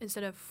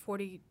instead of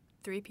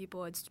 43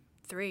 people, it's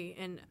 3,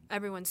 and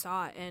everyone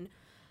saw it,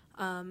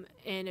 and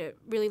it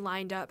really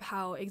lined up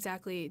how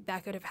exactly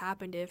that could have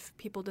happened if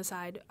people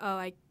decide, oh,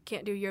 I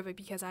can't do yearbook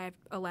because I have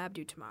a lab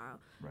due tomorrow.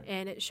 Right.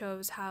 And it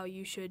shows how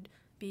you should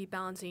be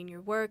balancing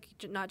your work,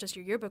 not just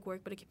your yearbook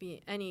work, but it could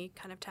be any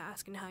kind of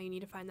task, and how you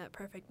need to find that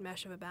perfect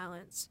mesh of a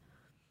balance.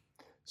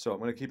 So I'm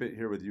going to keep it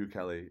here with you,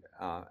 Kelly.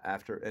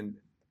 And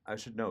I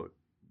should note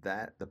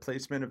that the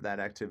placement of that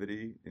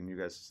activity, and you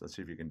guys, let's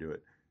see if you can do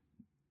it.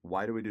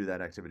 Why do we do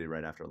that activity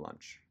right after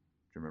lunch?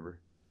 Do you remember?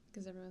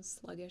 Because everyone's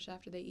sluggish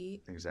after they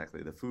eat.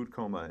 Exactly. The food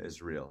coma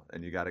is real,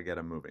 and you got to get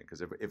them moving.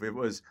 Because if it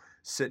was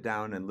sit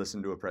down and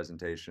listen to a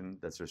presentation,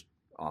 that's just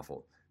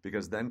awful.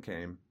 Because then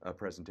came a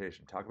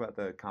presentation. Talk about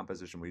the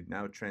composition. We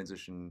now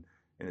transition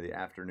into the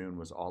afternoon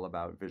was all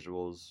about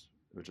visuals,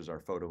 which is our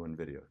photo and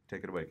video.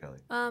 Take it away, Kelly.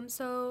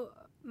 So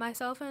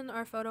myself and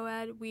our photo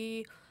ed,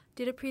 we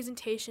did a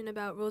presentation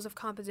about rules of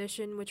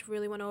composition, which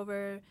really went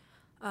over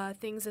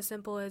things as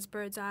simple as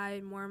bird's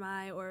eye, warm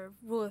eye, or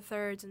rule of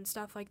thirds and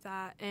stuff like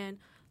that. And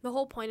the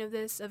whole point of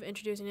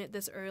introducing it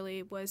this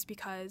early was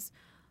because,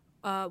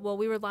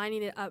 we were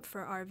lining it up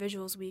for our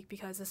visuals week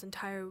because this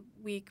entire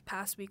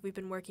past week, we've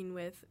been working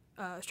with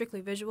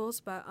strictly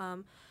visuals. But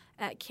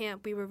at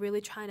camp, we were really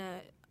trying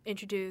to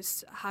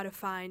introduce how to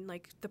find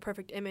like the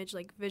perfect image,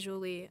 like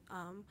visually,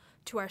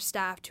 to our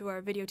staff, to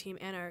our video team,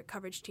 and our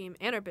coverage team,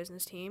 and our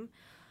business team.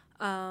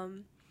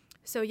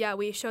 So yeah,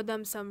 we showed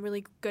them some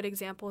really good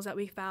examples that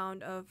we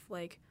found of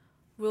like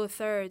rule of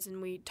thirds,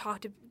 and we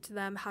talked to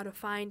them how to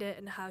find it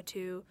and how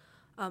to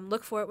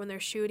look for it when they're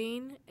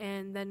shooting.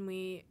 And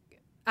then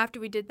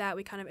after we did that,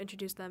 we kind of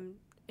introduced them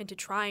into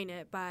trying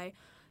it by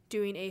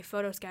doing a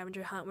photo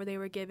scavenger hunt where they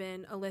were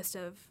given a list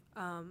of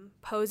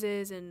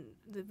poses, and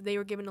they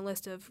were given a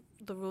list of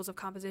the rules of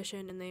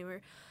composition, and they were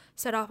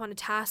set off on a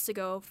task to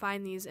go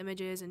find these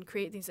images and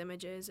create these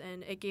images,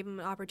 and it gave them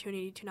an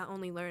opportunity to not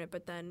only learn it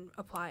but then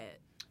apply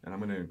it. And I'm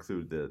going to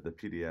include the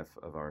PDF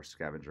of our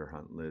scavenger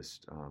hunt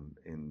list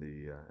in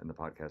the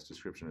podcast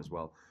description as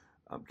well.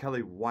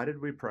 Kelly, why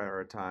did we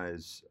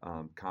prioritize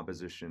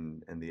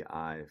composition and the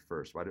eye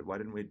first? Why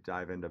didn't we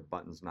dive into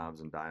buttons,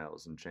 knobs, and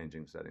dials and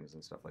changing settings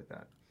and stuff like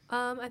that?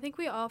 I think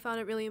we all found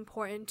it really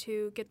important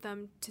to get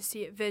them to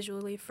see it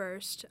visually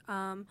first.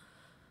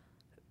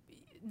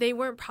 They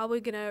weren't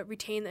probably going to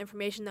retain the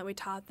information that we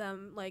taught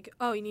them, like,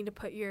 oh, you need to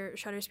put your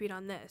shutter speed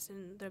on this.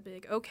 And they'll be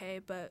like,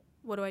 okay, but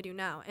what do I do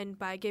now? And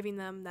by giving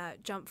them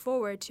that jump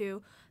forward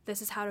to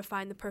this is how to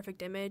find the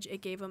perfect image,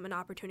 it gave them an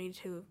opportunity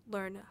to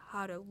learn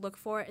how to look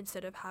for it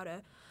instead of how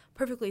to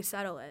perfectly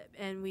settle it.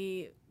 And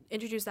we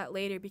introduced that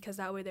later because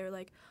that way they were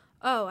like,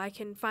 oh, I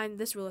can find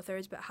this rule of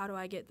thirds, but how do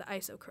I get the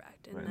ISO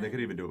correct? And they could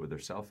even do it with their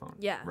cell phone.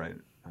 Yeah. Right.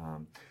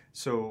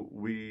 So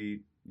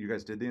you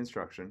guys did the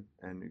instruction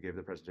and you gave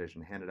the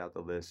presentation, handed out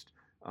the list.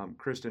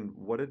 Kristen,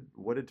 what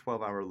did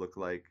 12 Hour look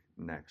like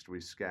next?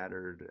 We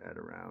scattered at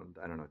around,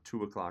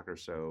 2 o'clock or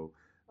so.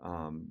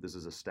 This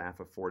is a staff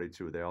of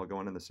 42. They all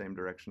going in the same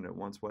direction at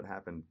once. What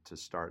happened to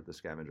start the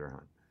scavenger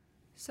hunt?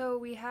 So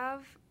we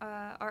have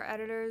our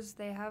editors,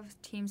 they have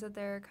teams that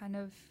they're kind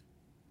of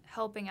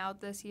helping out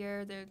this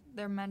year.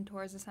 They're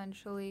mentors,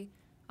 essentially.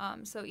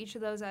 So each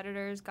of those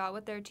editors got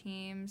with their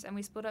teams, and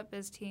we split up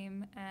this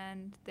team,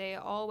 and they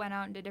all went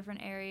out into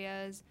different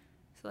areas.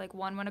 So, like,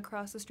 one went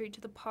across the street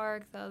to the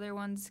park, the other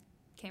ones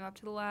came up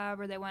to the lab,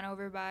 or they went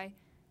over by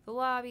the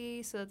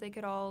lobby so that they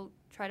could all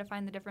try to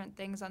find the different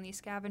things on the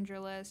scavenger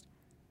list.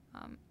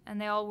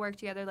 And they all worked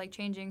together, like,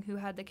 changing who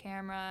had the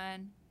camera,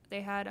 and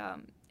they had,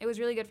 it was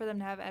really good for them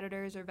to have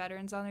editors or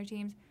veterans on their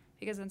teams,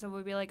 because then someone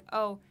would be like,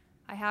 oh,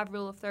 I have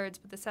rule of thirds,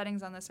 but the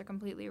settings on this are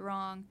completely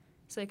wrong.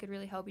 So they could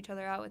really help each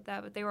other out with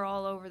that, but they were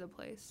all over the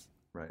place.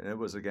 Right, and it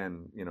was,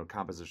 again,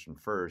 composition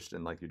first,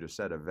 and like you just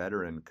said, a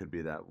veteran could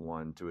be that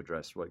one to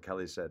address what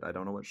Kelly said. I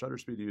don't know what shutter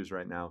speed to use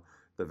right now.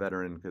 The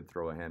veteran could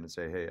throw a hand and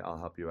say, hey, I'll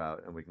help you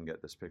out, and we can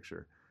get this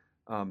picture.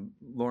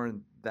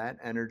 Lauren, that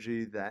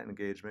energy, that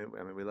engagement,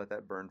 I mean, we let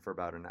that burn for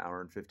about an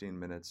hour and 15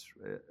 minutes.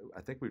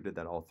 I think we did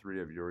that all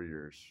 3 of your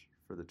years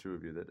for the 2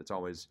 of you, that it's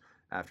always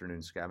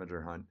afternoon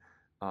scavenger hunt.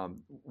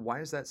 Why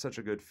is that such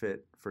a good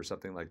fit for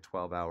something like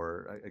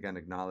 12-hour, again,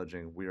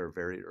 acknowledging we are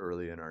very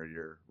early in our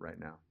year right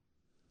now?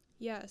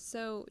 Yeah,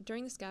 so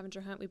during the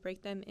scavenger hunt, we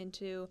break them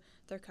into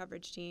their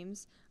coverage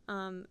teams.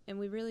 And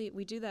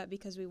we do that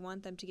because we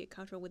want them to get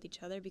comfortable with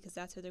each other, because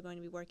that's who they're going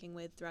to be working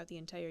with throughout the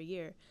entire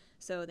year.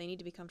 So they need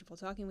to be comfortable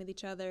talking with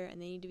each other,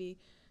 and they need to be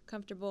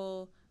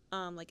comfortable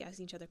like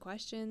asking each other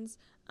questions.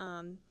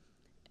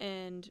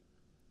 And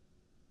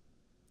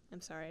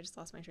I'm sorry, I just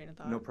lost my train of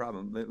thought. No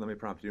problem. Let me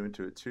prompt you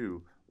into it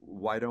too.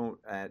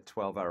 At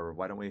 12-hour,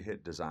 why don't we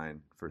hit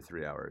design for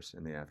 3 hours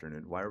in the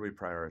afternoon? Why are we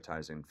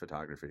prioritizing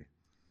photography?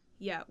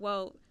 Yeah,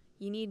 well,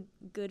 you need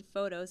good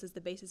photos as the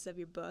basis of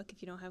your book.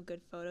 If you don't have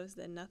good photos,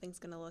 then nothing's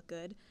going to look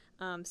good.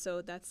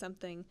 So that's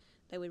something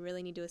that we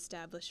really need to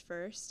establish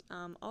first.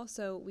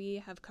 Also, we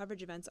have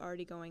coverage events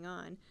already going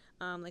on.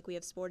 Like we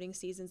have sporting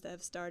seasons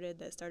that started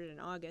in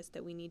August,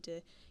 that we need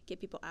to get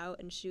people out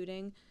and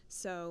shooting.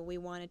 So we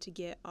wanted to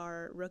get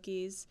our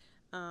rookies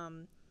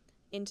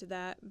into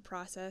that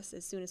process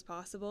as soon as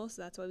possible.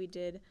 So that's why we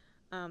did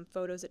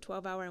photos at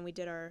 12-hour, and we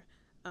did our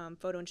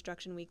photo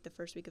instruction week the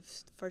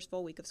first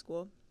full week of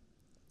school,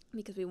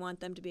 because we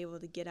want them to be able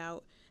to get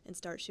out and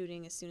start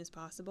shooting as soon as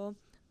possible.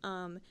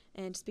 And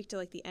to speak to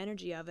like the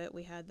energy of it,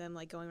 we had them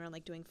like going around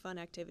like doing fun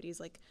activities.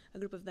 Like a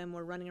group of them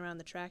were running around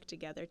the track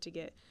together to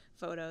get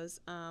photos.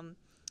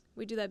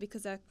 We do that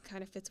because that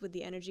kind of fits with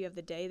the energy of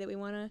the day that we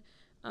want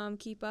to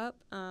keep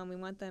up. We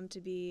want them to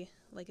be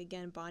like,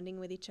 again, bonding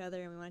with each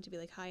other, and we want it to be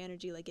like high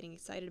energy, like getting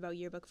excited about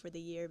Yearbook for the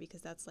year,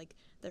 because that's like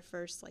their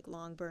first like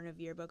long burn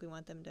of Yearbook. We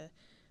want them to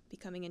be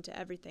coming into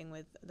everything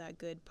with that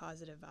good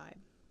positive vibe.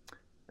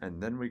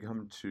 And then we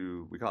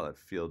call it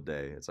field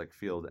day. It's like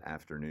field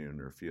afternoon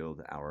or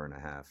field hour and a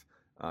half.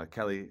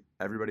 Kelly,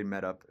 everybody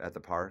met up at the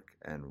park,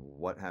 and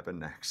what happened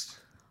next?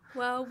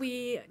 Well,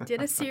 we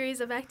did a series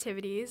of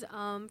activities.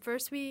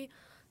 First, we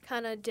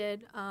kind of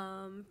did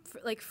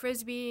like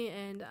frisbee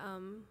and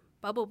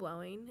bubble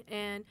blowing,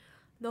 and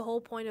the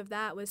whole point of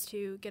that was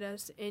to get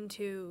us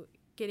into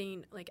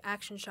getting like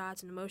action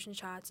shots and emotion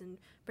shots and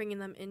bringing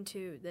them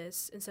into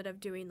this. Instead of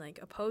doing like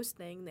a post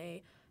thing,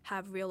 they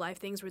have real life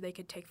things where they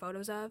could take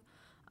photos of.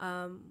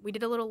 We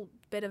did a little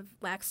bit of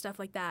lax stuff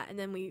like that, and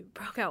then we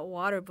broke out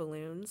water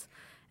balloons,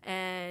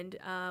 and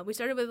we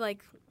started with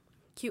like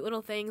cute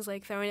little things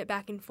like throwing it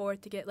back and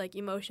forth to get like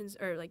emotions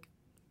or like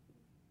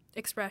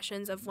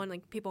expressions of when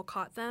like people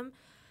caught them,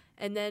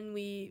 and then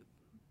we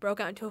broke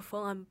out into a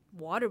full-on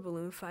water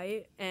balloon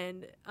fight,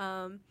 and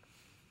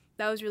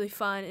that was really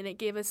fun, and it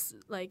gave us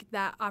like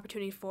that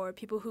opportunity for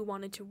people who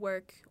wanted to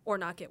work or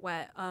not get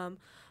wet,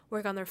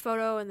 work on their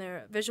photo and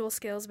their visual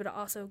skills, but it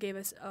also gave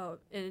us an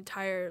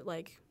entire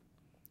like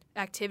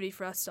activity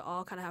for us to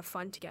all kind of have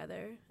fun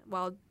together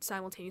while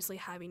simultaneously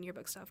having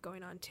yearbook stuff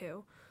going on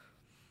too.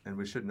 And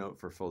we should note,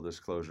 for full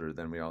disclosure,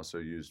 then we also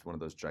used one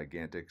of those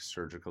gigantic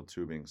surgical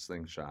tubing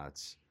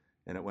slingshots,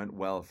 and it went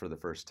well for the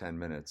first 10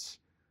 minutes.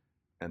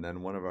 And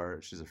then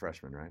she's a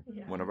freshman, right?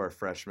 Yeah. One of our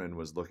freshmen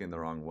was looking the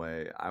wrong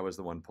way. I was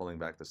the one pulling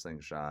back the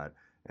slingshot,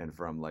 and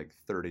from like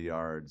 30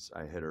 yards,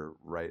 I hit her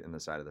right in the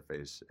side of the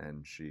face,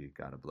 and she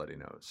got a bloody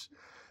nose.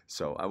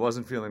 So I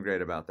wasn't feeling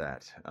great about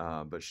that,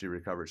 but she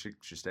recovered.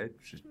 She stayed.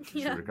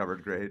 She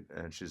recovered great,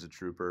 and she's a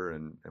trooper,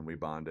 and we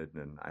bonded,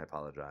 and I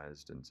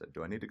apologized and said,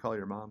 do I need to call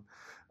your mom?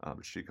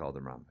 But she called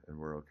her mom, and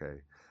we're okay.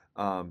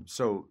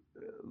 So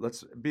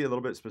let's be a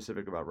little bit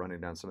specific about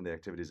running down some of the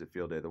activities at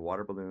field day. The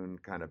water balloon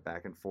kind of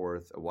back and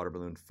forth, a water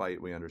balloon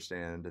fight, we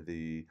understand.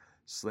 The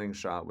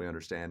slingshot, we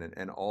understand.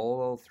 And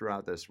all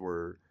throughout this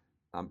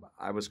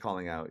I was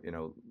calling out,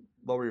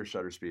 lower your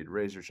shutter speed,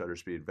 raise your shutter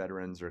speed.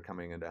 Veterans are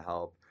coming in to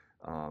help.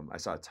 I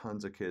saw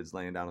tons of kids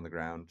laying down on the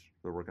ground.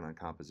 They're working on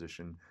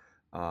composition.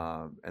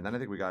 And then I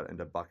think we got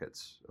into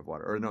buckets of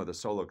water, or no, the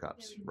solo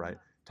cups, right?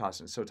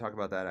 Tossing. So talk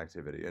about that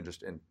activity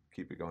and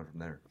keep it going from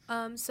there.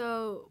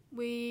 So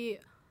we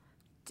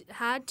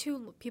had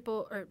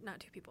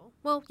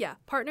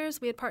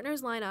partners. We had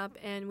partners line up,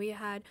 and we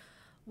had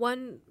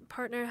one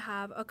partner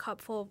have a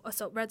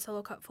red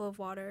Solo cup full of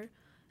water,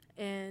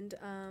 and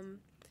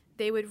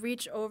they would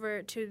reach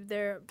over to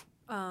their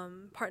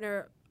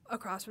partner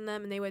across from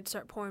them, and they would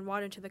start pouring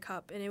water into the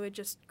cup, and it would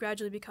just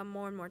gradually become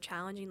more and more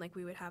challenging. Like,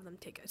 we would have them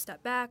take a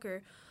step back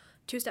or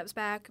 2 steps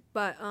back,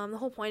 but the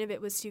whole point of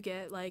it was to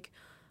get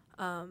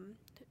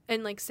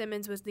and like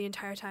Simmons was the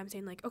entire time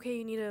saying like, okay,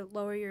 you need to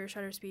lower your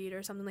shutter speed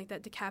or something like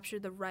that to capture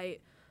the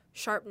right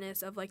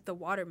sharpness of like the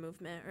water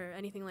movement or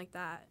anything like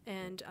that.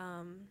 And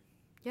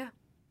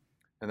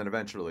And then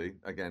eventually,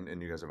 again,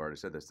 and you guys have already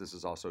said this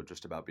is also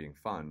just about being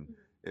fun.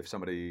 If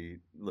somebody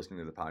listening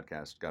to the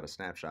podcast got a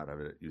snapshot of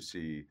it, you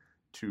see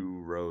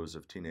 2 rows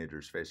of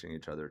teenagers facing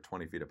each other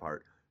 20 feet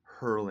apart,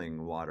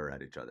 hurling water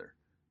at each other,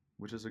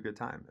 which is a good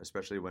time,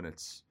 especially when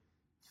it's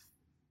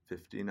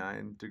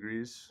 59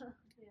 degrees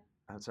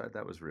outside.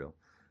 That was real.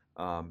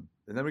 And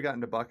then we got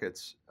into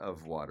buckets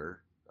of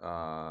water,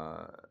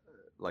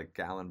 like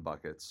gallon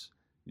buckets.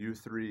 You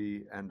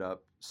 3 end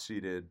up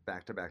seated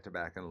back to back to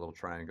back in a little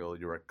triangle.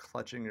 You are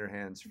clutching your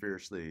hands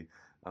fiercely.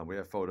 We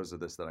have photos of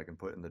this that I can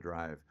put in the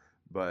drive.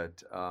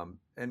 But,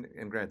 and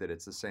granted,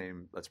 it's the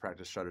same. Let's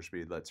practice shutter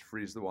speed. Let's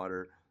freeze the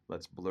water.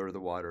 Let's blur the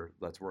water.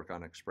 Let's work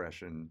on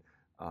expression.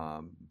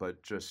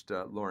 But just,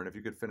 Lauren, if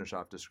you could finish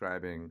off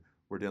describing,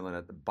 we're dealing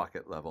at the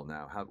bucket level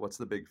now. What's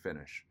the big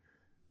finish?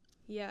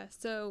 Yeah,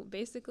 so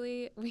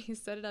basically we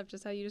set it up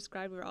just how you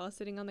described. We were all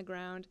sitting on the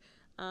ground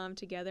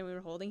together, and we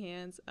were holding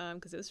hands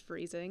because it was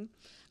freezing.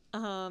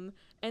 And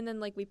then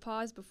like we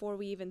paused before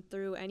we even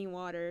threw any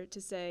water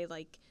to say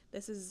like,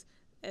 this is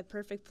a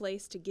perfect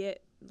place to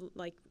get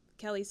like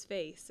Kelly's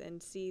face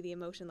and see the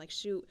emotion, like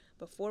shoot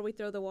before we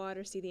throw the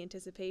water, see the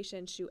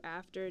anticipation, shoot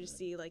after to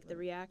see like the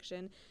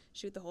reaction,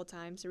 shoot the whole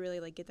time to really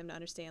like get them to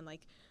understand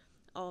like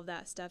all of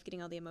that stuff,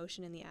 getting all the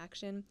emotion and the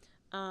action.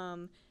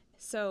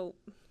 So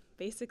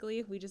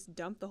basically we just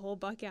dumped the whole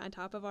bucket on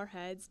top of our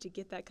heads to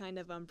get that kind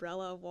of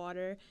umbrella of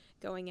water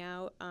going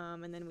out,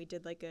 and then we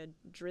did like a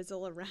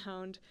drizzle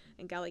around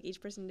and got like each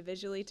person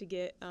individually to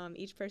get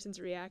each person's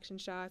reaction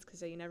shots,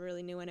 because you never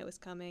really knew when it was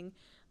coming.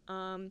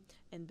 And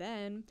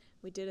then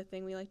we did a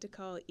thing we like to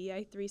call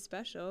EI3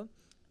 special,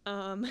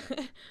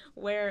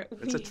 where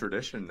it's a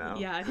tradition now.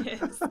 Yeah,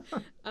 it is.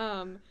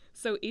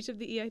 So each of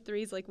the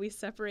EI3s, like we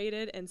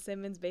separated, and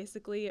Simmons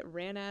basically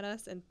ran at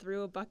us and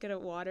threw a bucket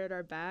of water at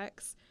our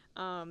backs.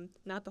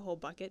 Not the whole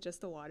bucket,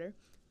 just the water.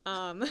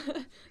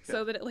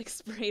 So that it like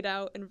sprayed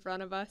out in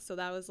front of us. So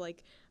that was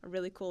like a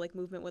really cool like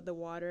movement with the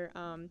water.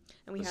 And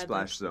we the had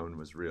splash zone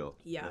was real.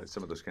 Yeah.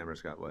 Some of those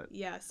cameras got wet.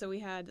 Yeah. So we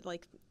had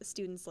like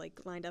students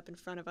like lined up in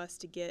front of us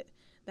to get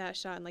that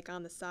shot, and like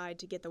on the side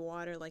to get the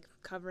water like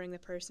covering the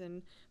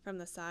person from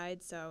the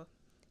side. So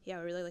yeah,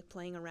 we're really like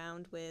playing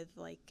around with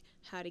like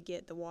how to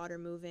get the water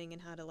moving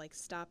and how to like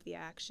stop the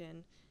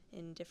action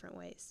in different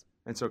ways.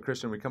 And so,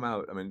 Christian, we come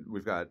out, I mean,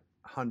 we've got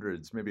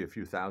hundreds, maybe a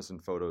few thousand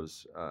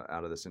photos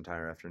out of this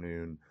entire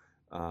afternoon.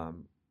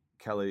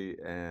 Kelly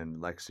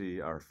and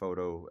Lexi, our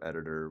photo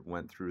editor,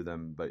 went through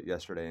them, but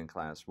yesterday in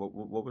class,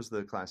 what was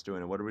the class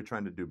doing, and what are we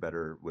trying to do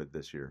better with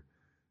this year?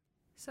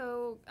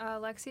 So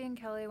Lexi and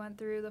Kelly went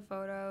through the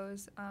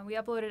photos. We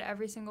uploaded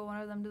every single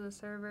one of them to the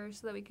server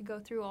so that we could go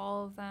through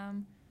all of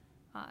them.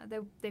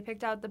 They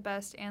picked out the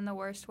best and the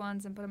worst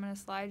ones and put them in a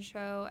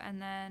slideshow, and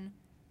then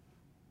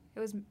it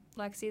was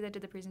Lexi that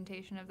did the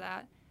presentation of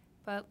that.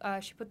 But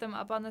she put them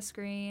up on the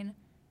screen,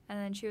 and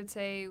then she would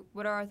say,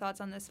 what are our thoughts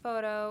on this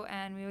photo?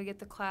 And we would get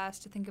the class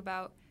to think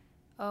about,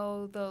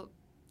 oh, the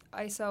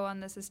ISO on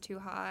this is too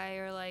high,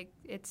 or like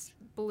it's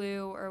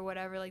blue or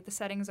whatever, like the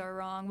settings are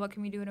wrong. What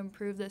can we do to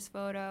improve this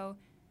photo?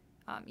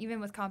 Even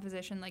with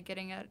composition, like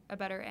getting a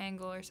better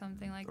angle or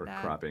something like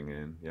that. Or cropping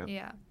in, yeah.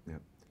 Yeah. Yeah.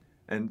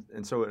 And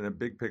so in a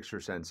big picture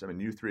sense, I mean,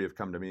 you 3 have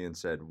come to me and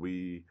said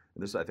and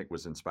this I think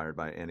was inspired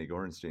by Annie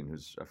Gorenstein,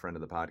 who's a friend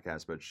of the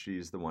podcast, but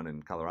she's the one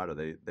in Colorado.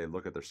 They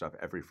look at their stuff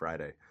every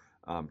Friday.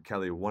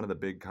 Kelly, one of the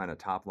big kind of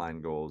top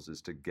line goals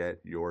is to get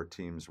your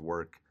team's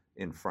work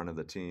in front of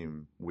the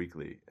team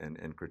weekly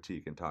and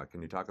critique and talk.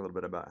 Can you talk a little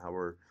bit about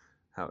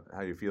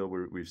how you feel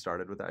we've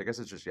started with that? I guess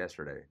it's just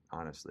yesterday,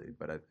 honestly,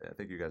 but I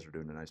think you guys are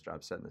doing a nice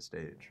job setting the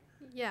stage.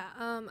 Yeah,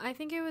 I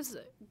think it was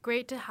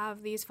great to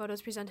have these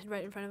photos presented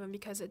right in front of them,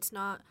 because it's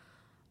not,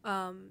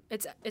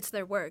 it's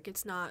their work.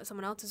 It's not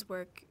someone else's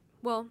work.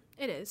 Well,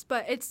 it is,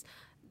 but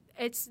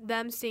it's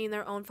them seeing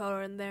their own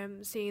photo and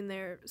them seeing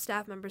their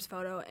staff member's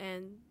photo,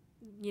 and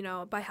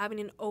by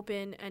having an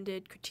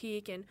open-ended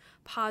critique and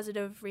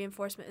positive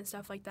reinforcement and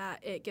stuff like that,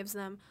 it gives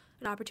them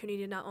an opportunity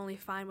to not only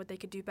find what they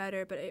could do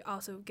better, but it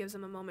also gives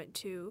them a moment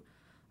to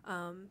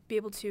be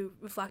able to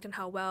reflect on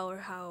how well or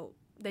how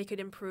they could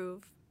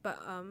improve but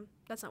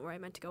that's not where I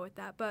meant to go with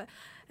that. But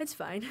it's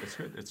fine. It's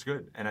good. It's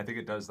good. And I think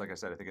it does, like I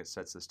said, I think it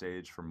sets the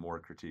stage for more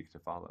critique to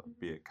follow,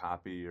 be it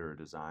copy or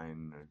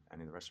design or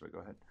any of the rest of it. Go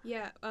ahead.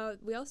 Yeah,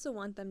 we also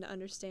want them to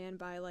understand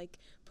by like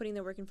putting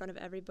their work in front of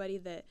everybody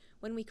that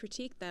when we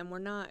critique them, we're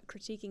not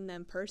critiquing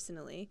them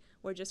personally.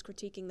 We're just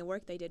critiquing the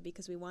work they did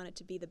because we want it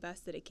to be the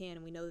best that it can,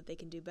 and we know that they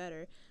can do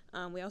better.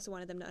 We also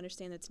wanted them to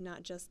understand that it's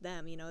not just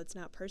them. You know, it's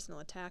not personal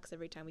attacks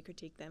every time we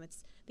critique them.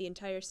 It's the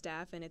entire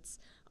staff, and it's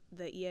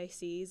the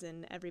EICs,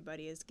 and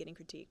everybody is getting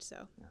critiqued.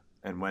 So. Yeah.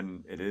 And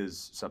when it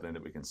is something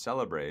that we can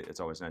celebrate, it's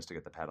always nice to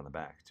get the pat on the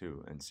back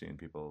too, and seeing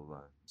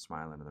people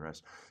smiling and the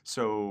rest.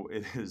 So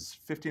it is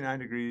 59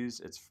 degrees.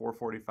 It's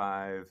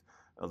 4:45.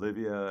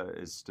 Olivia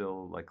is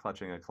still like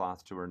clutching a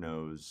cloth to her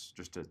nose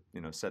just to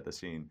set the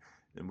scene.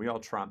 And we all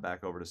tromp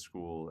back over to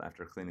school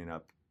after cleaning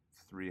up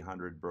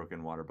 300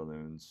 broken water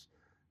balloons.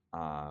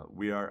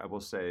 We are, I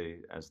will say,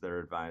 as their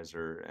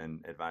advisor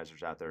and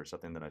advisors out there,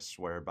 something that I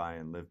swear by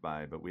and live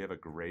by, but we have a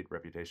great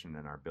reputation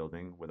in our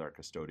building with our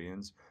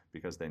custodians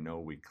because they know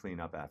we clean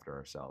up after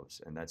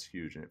ourselves, and that's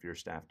huge. And if your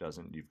staff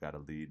doesn't, you've got to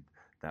lead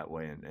that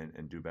way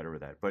and do better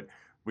with that. But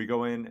we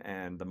go in,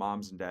 and the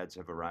moms and dads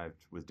have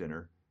arrived with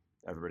dinner.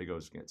 Everybody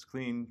goes and gets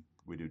clean.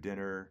 We do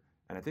dinner,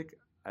 and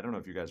I don't know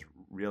if you guys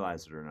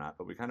realize it or not,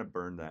 but we kind of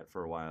burned that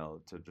for a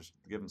while to just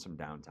give them some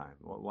downtime.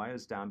 Why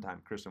is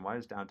downtime, Kristen, why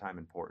is downtime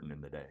important in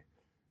the day?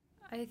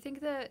 I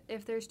think that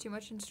if there's too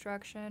much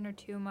instruction or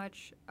too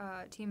much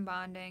team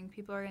bonding,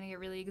 people are going to get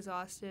really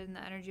exhausted and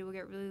the energy will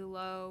get really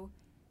low,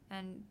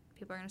 and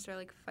people are going to start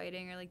like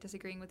fighting or like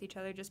disagreeing with each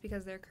other just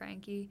because they're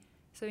cranky.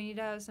 So we need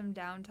to have some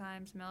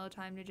downtime, some mellow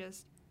time to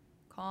just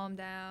calm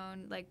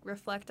down, like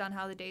reflect on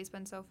how the day's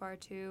been so far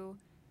too,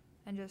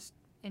 and just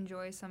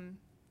enjoy some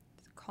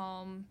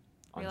calm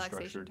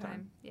relaxation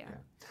time. Yeah.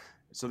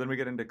 So then we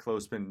get into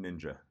Clothespin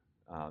Ninja.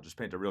 I'll just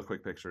paint a real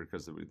quick picture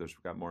because there's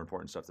got more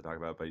important stuff to talk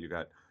about, but you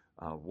got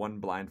one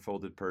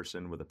blindfolded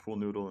person with a pool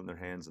noodle in their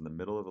hands in the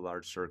middle of a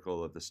large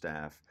circle of the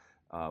staff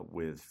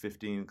with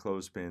 15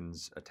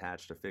 clothespins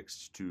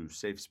affixed to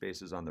safe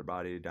spaces on their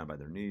body, down by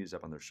their knees,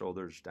 up on their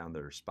shoulders, down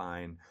their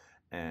spine,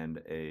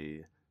 and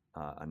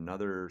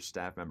another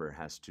staff member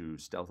has to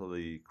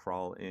stealthily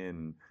crawl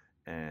in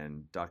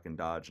and duck and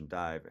dodge and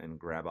dive and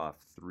grab off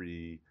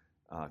 3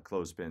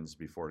 clothespins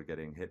before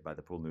getting hit by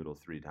the pool noodle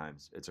 3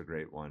 times. It's a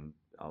great one.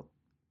 I'll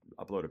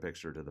upload a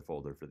picture to the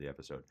folder for the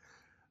episode.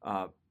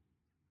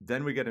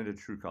 Then we get into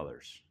True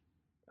Colors,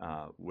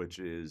 which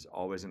is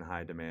always in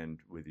high demand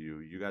with you.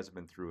 You guys have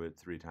been through it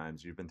 3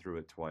 times. You've been through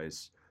it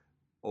twice.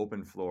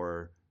 Open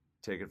floor,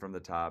 take it from the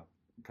top,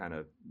 kind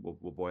of,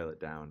 we'll boil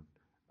it down.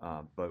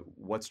 But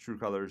what's True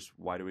Colors?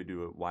 Why do we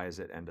do it? Why is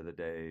it end of the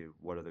day?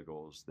 What are the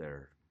goals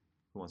there?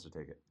 Who wants to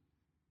take it?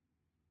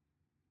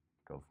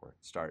 Go for it.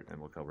 Start, and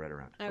we'll go right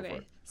around.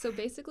 Okay. So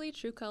basically,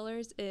 True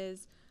Colors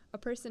is a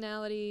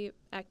personality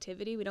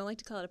activity. We don't like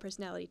to call it a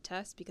personality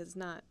test because it's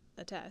not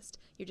a test.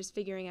 You're just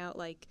figuring out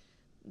like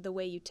the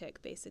way you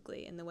tick,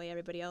 basically, and the way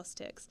everybody else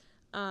ticks.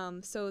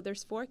 So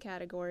there's 4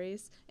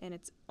 categories, and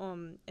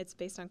it's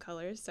based on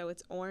colors. So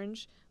it's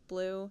orange,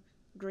 blue,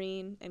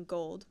 green, and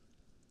gold.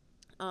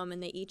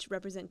 And they each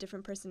represent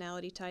different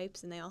personality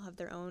types, and they all have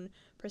their own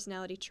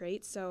personality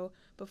traits. So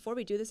before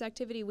we do this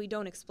activity, we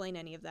don't explain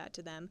any of that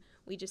to them.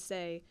 We just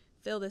say,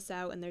 fill this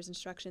out, and there's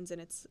instructions,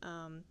 and it's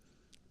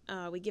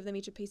we give them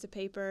each a piece of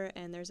paper,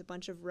 and there's a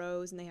bunch of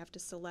rows, and they have to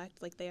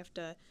select, like they have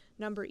to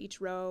number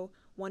each row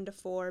 1 to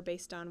 4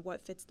 based on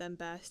what fits them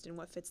best and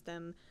what fits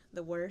them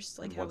the worst.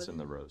 Like and what's in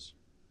the rows?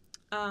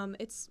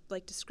 It's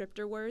like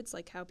descriptor words,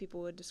 like how people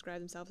would describe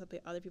themselves, how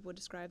other people would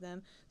describe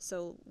them.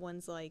 So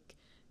one's like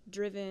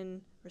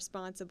driven,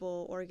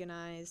 responsible,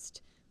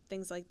 organized,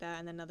 things like that,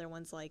 and then another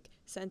one's like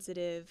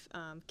sensitive,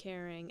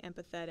 caring,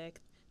 empathetic,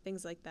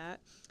 things like that.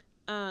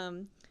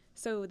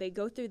 So they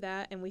go through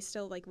that, and we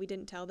still we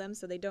didn't tell them,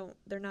 so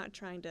they're not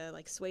trying to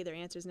like sway their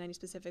answers in any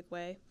specific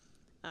way.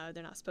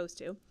 They're not supposed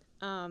to.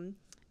 And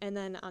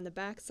then on the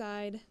back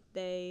side,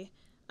 they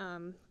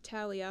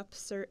tally up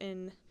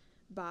certain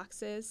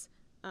boxes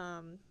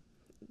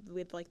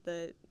with like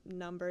the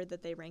number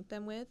that they rank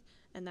them with,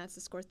 and that's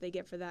the score that they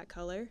get for that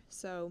color.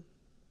 So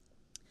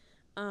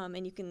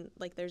and you can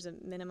there's a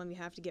minimum, you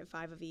have to get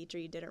 5 of each, or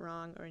you did it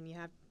wrong, and you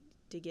have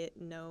to get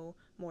no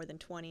more than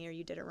 20, or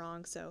you did it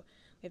wrong. So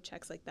we have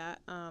checks like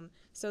that.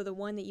 So the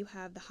one that you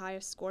have the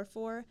highest score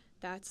for,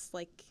 that's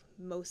like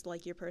most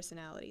like your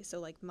personality. So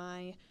like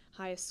my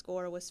highest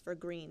score was for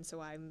green,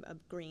 so I'm a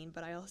green,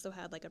 but I also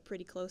had like a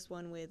pretty close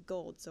one with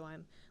gold, so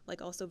I'm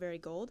like also very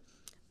gold.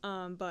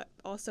 But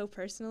also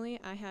personally,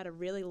 I had a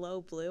really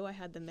low blue. I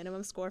had the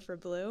minimum score for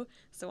blue,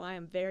 so I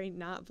am very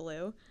not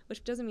blue,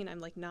 which doesn't mean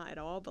I'm like not at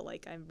all, but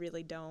like I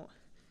really don't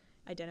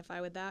identify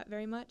with that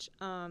very much.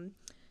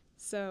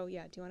 So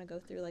yeah, do you want to go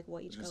through like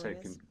what each color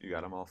is? You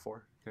got them all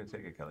 4? Can I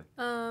take it, Kelly?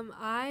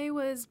 I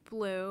was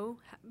blue.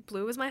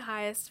 Blue was my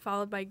highest,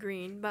 followed by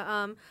green.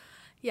 But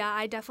yeah,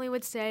 I definitely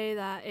would say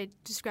that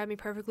it described me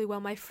perfectly well.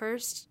 My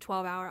first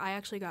 12-hour, I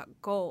actually got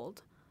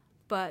gold.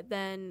 But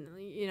then,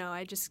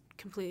 I just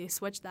completely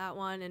switched that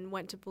one and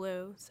went to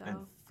blue. So. And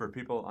for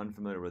people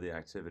unfamiliar with the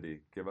activity,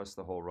 give us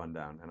the whole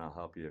rundown, and I'll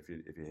help you if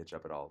you hitch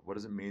up at all. What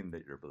does it mean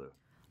that you're blue?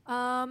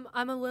 I'm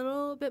a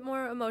little bit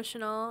more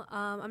emotional.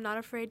 I'm not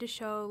afraid to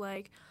show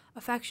like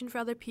affection for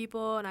other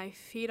people, and I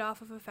feed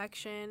off of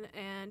affection.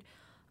 And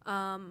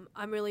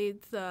I'm really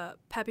the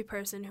peppy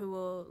person who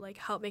will like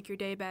help make your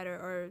day better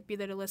or be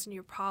there to listen to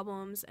your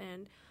problems.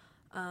 And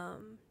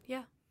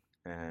yeah.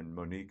 And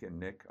Monique and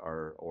Nick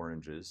are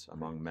oranges,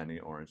 among many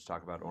orange.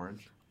 Talk about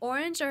orange.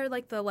 Orange are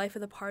like the life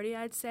of the party,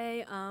 I'd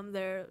say.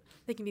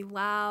 They can be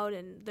loud,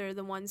 and they're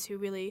the ones who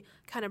really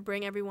kind of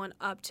bring everyone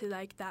up to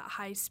like that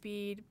high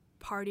speed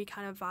party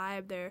kind of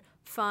vibe. They're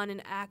fun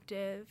and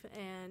active,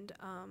 and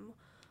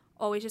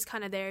always just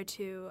kind of there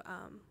to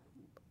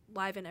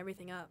liven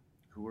everything up.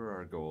 Who are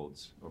our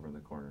golds over in the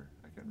corner?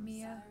 I can.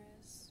 Mia.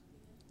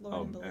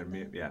 Lauren And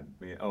Mia.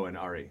 Oh, and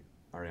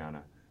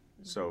Ariana.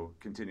 So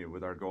continue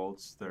with our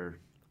golds. They're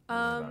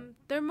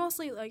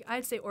mostly like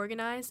I'd say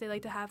organized. They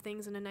like to have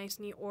things in a nice,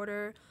 neat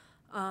order.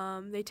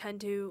 They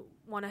tend to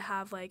want to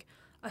have like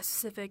a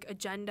specific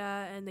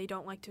agenda, and they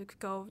don't like to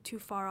go too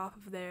far off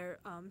of their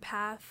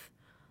path.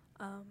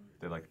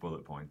 They like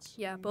bullet points.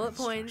 Yeah, bullet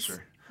points.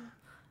 Sure.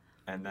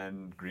 And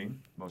then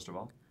green, most of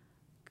all.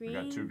 Green. We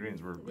got two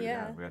greens. We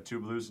got two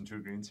blues and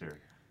two greens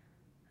here.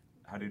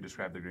 How do you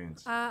describe the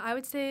greens? I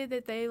would say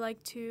that they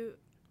like to.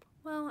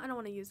 Well, I don't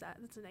want to use that.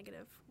 That's a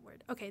negative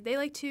word. Okay, they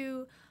like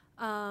to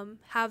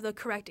have the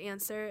correct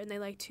answer, and they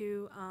like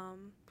to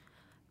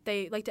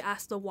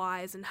ask the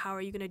whys and how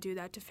are you going to do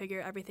that to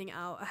figure everything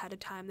out ahead of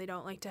time. They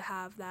don't like to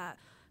have that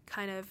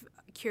kind of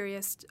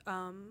curious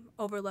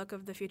overlook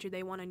of the future.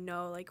 They want to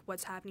know like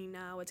what's happening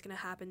now, what's going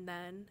to happen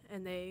then,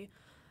 and they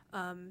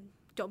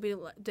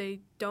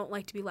don't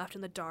like to be left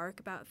in the dark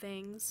about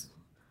things.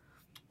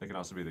 They can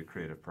also be the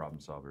creative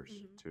problem solvers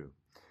too.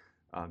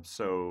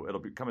 So it'll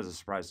come as a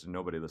surprise to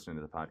nobody listening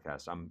to the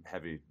podcast. I'm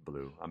heavy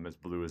blue. I'm as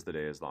blue as the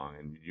day is long,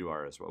 and you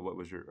are as well. What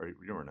was you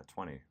weren't a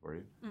 20, were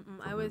you?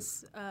 I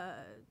was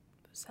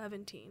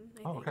 17, I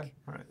think. Oh, okay.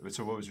 All right.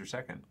 So what was your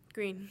second?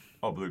 Green.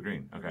 Oh,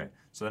 blue-green. Okay.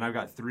 So then I've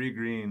got 3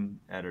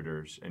 green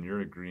editors, and you're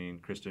a green.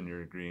 Kristen,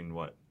 you're a green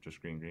what?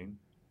 Just green?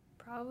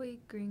 Probably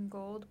green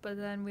gold, but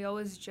then we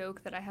always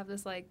joke that I have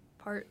this like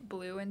part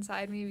blue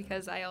inside me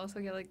because I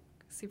also get like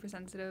super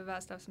sensitive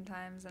about stuff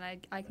sometimes, and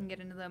I can get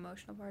into the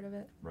emotional part of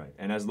it. Right.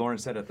 And as Lauren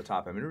said at the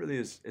top, I mean, it really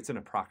is, it's an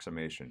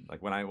approximation.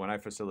 Like when I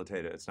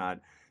facilitate it,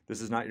 this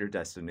is not your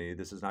destiny.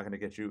 This is not going to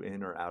get you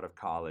in or out of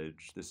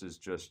college. This is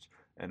just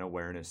an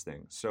awareness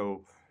thing.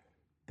 So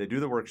they do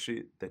the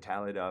worksheet, they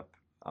tally it up,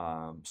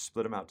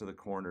 split them out to the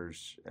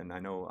corners, and I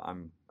know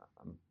I'm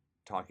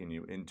talking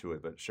you into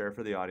it, but share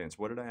for the audience,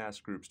 what did I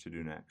ask groups to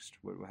do next?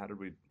 How did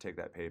we take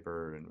that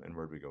paper, and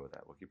where did we go with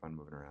that? We'll keep on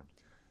moving around.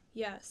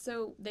 Yeah,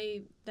 so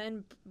they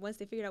then, once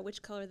they figured out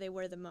which color they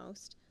were the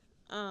most,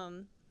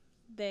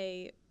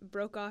 they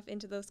broke off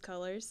into those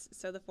colors.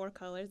 So the 4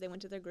 colors, they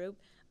went to their group,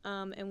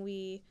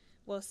 and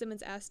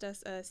Simmons asked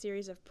us a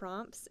series of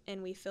prompts,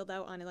 and we filled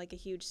out on like a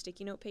huge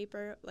sticky note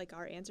paper, like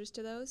our answers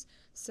to those.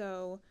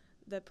 So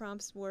the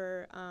prompts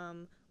were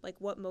like,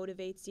 what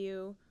motivates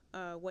you?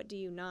 What do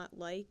you not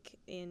like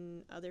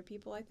in other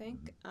people, I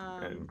think.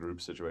 And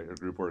group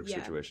work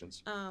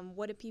situations.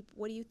 What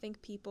do you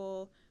think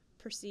people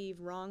perceive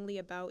wrongly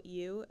about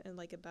you and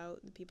like about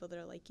the people that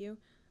are like you?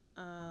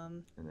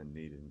 And then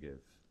need and give.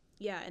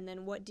 Yeah, and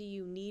then what do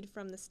you need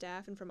from the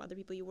staff and from other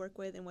people you work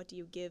with, and what do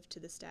you give to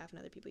the staff and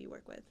other people you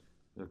work with?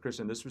 So,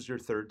 Kristen, this was your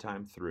 3rd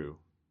time through,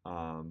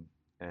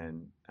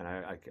 and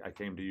I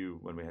came to you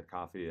when we had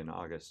coffee in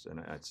August, and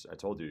I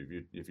told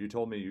you, if you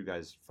told me you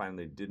guys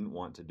finally didn't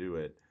want to do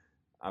it,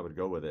 I would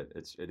go with it.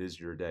 It is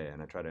your day,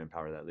 and I try to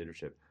empower that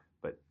leadership.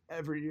 But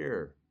every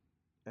year,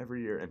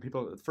 and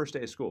people, first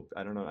day of school,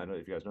 I don't know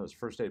if you guys know this,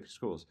 first day of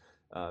schools,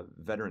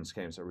 veterans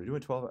came and said, are we doing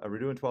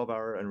 12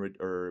 hour,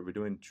 or are we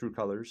doing True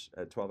Colors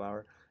at 12 hour?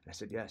 And I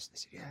said, yes. They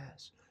said,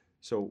 yes.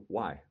 So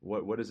why?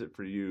 What is it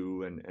for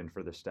you and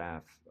for the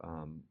staff?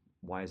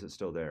 Why is it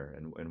still there?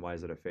 And why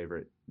is it a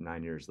favorite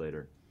 9 years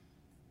later?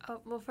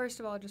 Well, first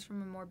of all, just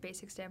from a more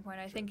basic standpoint,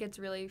 I think it's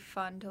really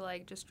fun to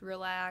like just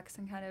relax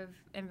and kind of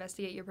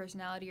investigate your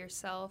personality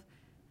yourself.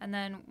 And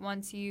then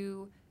once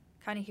you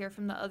kind of hear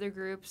from the other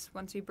groups,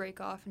 once we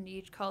break off into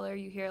each color,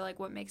 you hear like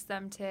what makes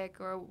them tick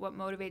or what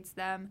motivates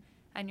them,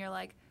 and you're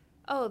like,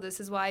 oh,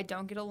 this is why I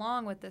don't get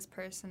along with this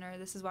person, or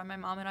this is why my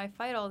mom and I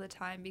fight all the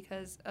time,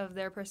 because of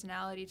their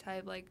personality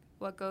type, like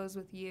what goes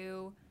with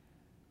you.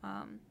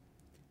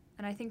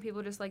 And I think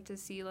people just like to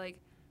see like,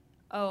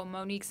 oh,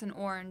 Monique's an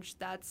orange,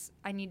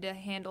 I need to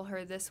handle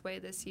her this way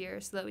this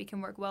year so that we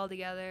can work well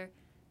together.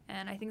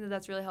 And I think that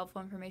that's really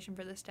helpful information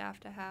for the staff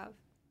to have.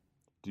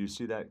 Do you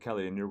see that,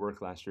 Kelly, in your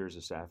work last year as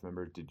a staff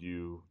member?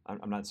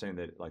 I'm not saying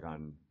that like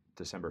on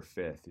December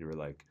 5th you were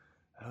like,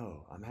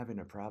 oh, I'm having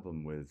a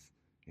problem with,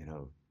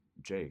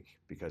 Jake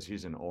because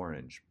he's an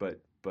orange.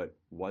 But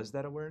was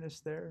that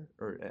awareness there?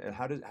 Or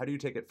how do you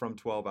take it from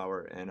 12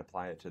 hour and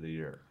apply it to the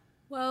year?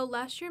 Well,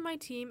 last year my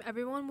team,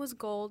 everyone was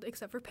gold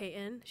except for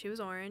Peyton. She was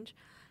orange.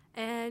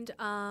 And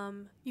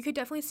you could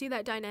definitely see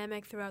that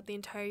dynamic throughout the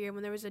entire year.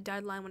 When there was a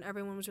deadline, when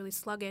everyone was really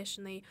sluggish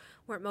and they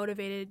weren't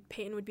motivated,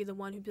 Peyton would be the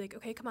one who'd be like,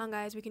 okay, come on,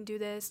 guys, we can do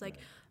this. Like,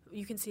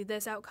 you can see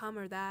this outcome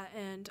or that.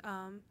 And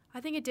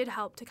I think it did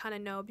help to kind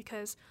of know,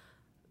 because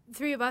the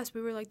three of us,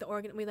 we were like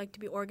we like to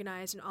be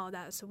organized and all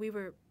that. So we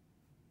were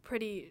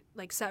pretty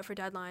like set for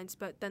deadlines.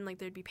 But then like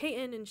there'd be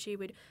Peyton, and she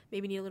would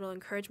maybe need a little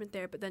encouragement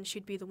there. But then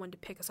she'd be the one to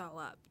pick us all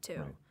up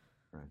too.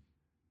 Right.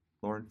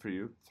 Lauren, for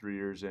you, 3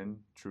 years in,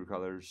 True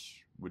Colors,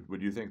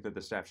 would you think that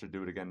the staff should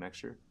do it again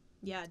next year?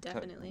 Yeah,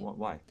 definitely.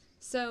 Why?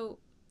 So,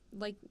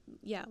 like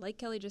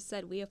Kelly just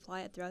said, we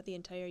apply it throughout the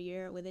entire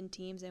year within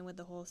teams and with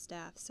the whole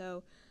staff.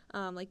 So,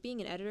 like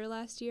being an editor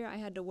last year, I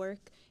had to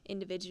work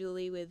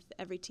individually with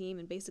every team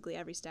and basically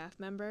every staff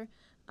member.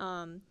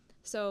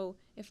 So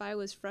if I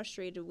was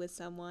frustrated with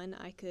someone,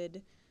 I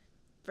could,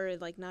 for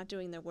like not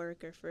doing their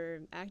work or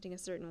for acting a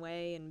certain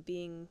way and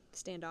being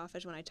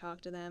standoffish when I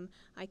talk to them,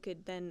 I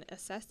could then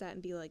assess that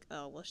and be like,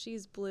 oh, well,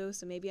 she's blue,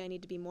 so maybe I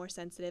need to be more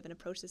sensitive and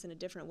approach this in a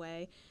different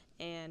way,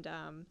 and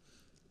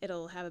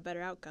it'll have a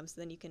better outcome. So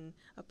then you can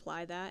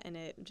apply that, and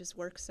it just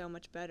works so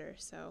much better.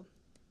 So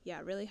yeah,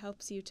 it really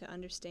helps you to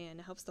understand.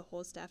 It helps the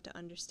whole staff to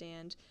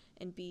understand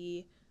and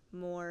be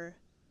more,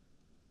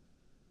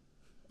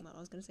 well, I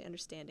was going to say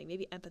understanding.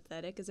 Maybe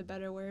empathetic is a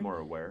better word. More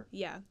aware?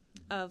 Yeah,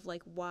 of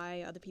like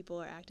why other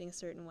people are acting a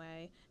certain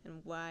way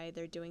and why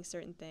they're doing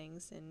certain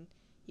things, and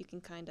you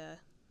can kind of,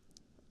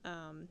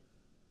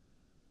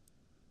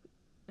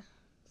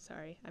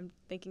 sorry, I'm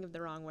thinking of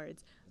the wrong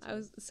words.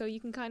 So you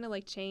can kind of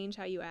like change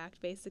how you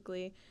act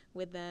basically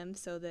with them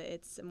so that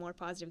it's a more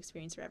positive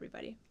experience for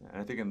everybody.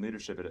 And I think in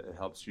leadership, it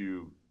helps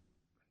you,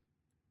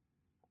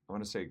 I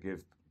want to say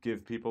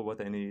give people what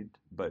they need,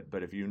 but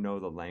if you know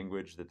the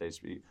language that they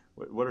speak,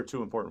 what are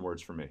 2 important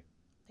words for me?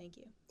 Thank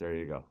you. There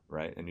you go,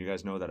 right? And you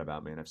guys know that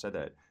about me, and I've said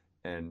that,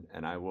 and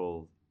I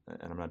will,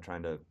 and I'm not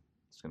trying to,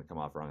 it's going to come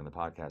off wrong in the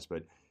podcast,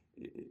 but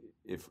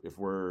if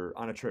we're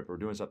on a trip or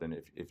doing something,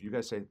 if you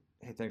guys say,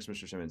 hey, thanks,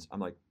 Mr. Simmons, I'm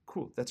like,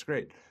 cool, that's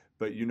great.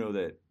 But you know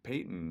that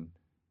Peyton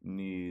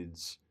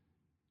needs,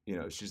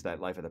 she's that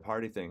life of the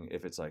party thing.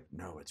 If it's like,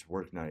 no, it's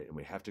work night and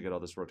we have to get all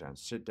this work done,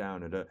 sit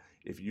down, and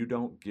if you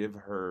don't give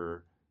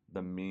her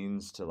the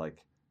means to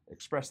like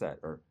express that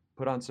or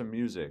put on some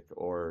music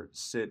or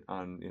sit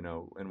on,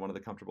 in one of the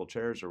comfortable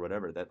chairs or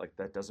whatever,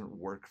 that doesn't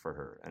work for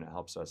her, and it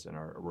helps us in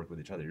our work with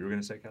each other. You were going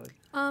to say, Kelly?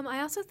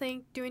 I also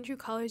think doing True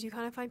Colors, you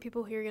kind of find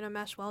people who you're going to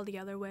mesh well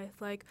together with.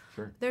 Like,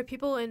 sure. There are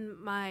people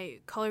in my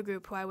color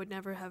group who I would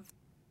never have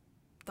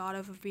thought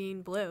of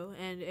being blue,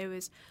 and it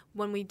was,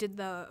 when we did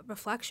the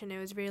reflection, it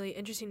was really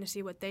interesting to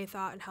see what they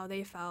thought and how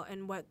they felt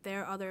and what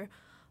their other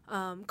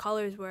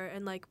colors were.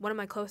 And like one of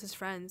my closest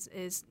friends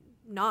is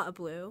not a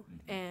blue,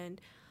 and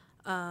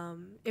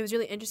it was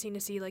really interesting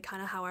to see like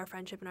kind of how our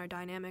friendship and our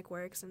dynamic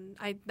works, and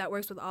that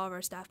works with all of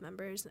our staff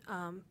members.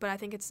 But I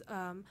think it's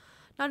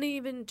not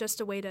even just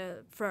a way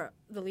for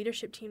the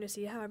leadership team to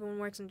see how everyone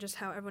works and just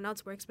how everyone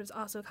else works, but it's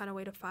also kind of a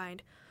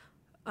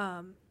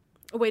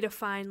way to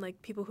find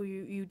like people who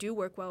you do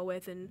work well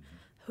with and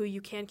who you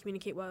can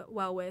communicate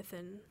well with,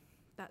 and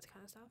that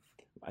kind of stuff.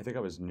 I think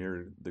I was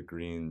near the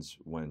greens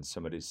when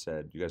somebody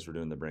said, you guys were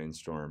doing the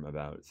brainstorm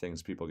about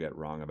things people get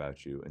wrong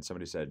about you, and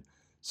somebody said,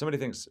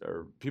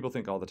 people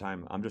think all the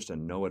time, I'm just a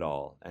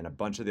know-it-all, and a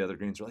bunch of the other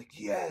greens are like,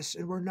 yes,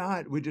 and we're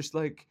not. We just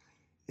like,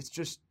 it's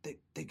just,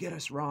 they get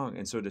us wrong.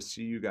 And so to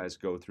see you guys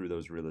go through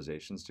those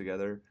realizations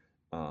together,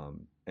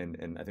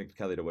 and I think,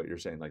 Kelly, to what you're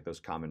saying, like those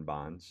common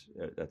bonds,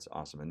 that's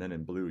awesome. And then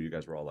in blue, you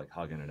guys were all like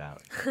hugging it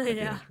out.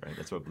 Yeah. Right?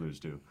 That's what blues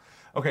do.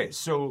 Okay,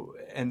 so,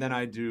 and then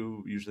I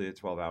do usually a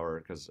 12-hour,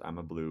 because I'm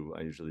a blue,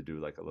 I usually do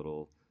like a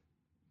little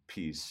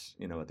piece,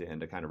 at the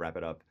end to kind of wrap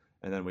it up.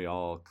 And then we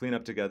all clean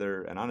up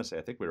together. And honestly,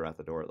 I think we were at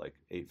the door at like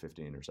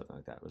 8:15 or something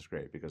like that. It was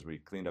great because we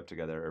cleaned up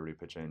together, everybody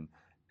pitched in.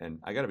 And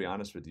I got to be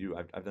honest with you,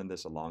 I've done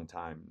this a long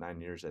time,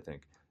 9 years, I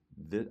think.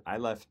 I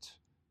left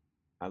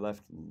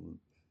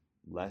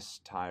less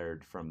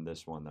tired from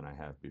this one than I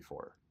have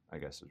before, I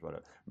guess is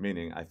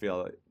meaning I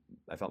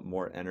felt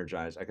more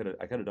energized. I could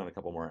have done a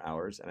couple more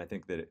hours, and I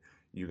think that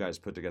you guys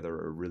put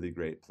together a really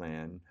great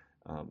plan.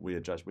 We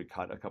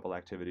cut a couple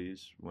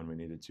activities when we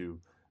needed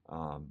to,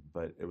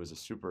 but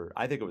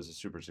I think it was a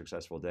super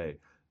successful day.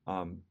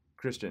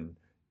 Kristen,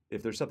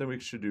 if there's something we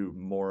should do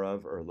more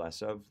of or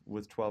less of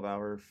with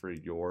 12-hour for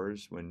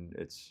yours when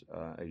it's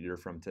a year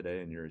from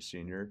today and you're a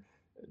senior,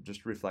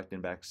 just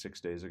reflecting back 6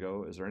 days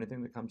ago, is there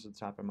anything that comes to the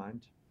top of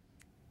mind?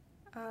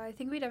 I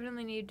think we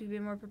definitely need to be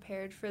more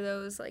prepared for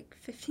those like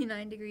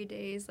 59-degree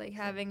days, like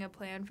having a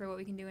plan for what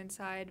we can do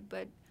inside.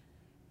 But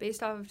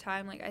based off of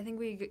time, like I think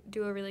we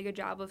do a really good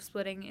job of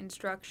splitting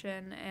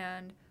instruction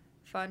and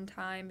fun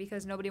time,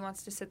 because nobody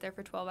wants to sit there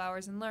for 12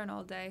 hours and learn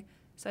all day.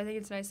 So I think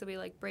it's nice that we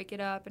like break it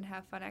up and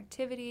have fun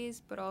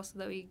activities, but also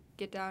that we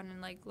get down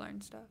and like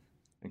learn stuff.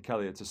 And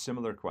Kelly, it's a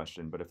similar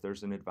question, but if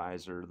there's an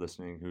advisor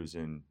listening who's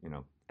in,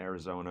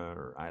 Arizona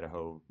or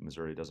Idaho,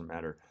 Missouri, doesn't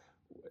matter,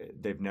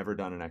 they've never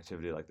done an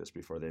activity like this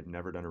before. They've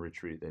never done a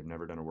retreat. They've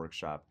never done a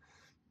workshop.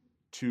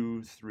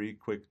 2-3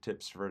 quick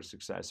tips for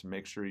success.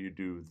 Make sure you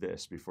do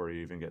this before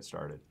you even get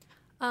started.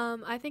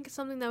 I think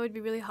something that would be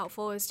really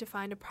helpful is to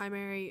find a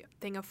primary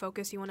thing of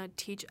focus you want to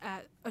teach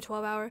at a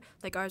 12-hour.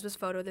 Like ours was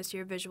photo this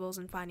year, visuals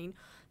and finding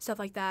stuff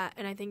like that.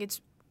 And I think it's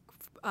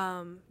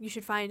you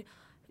should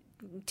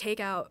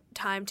take out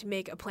time to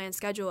make a planned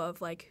schedule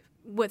of like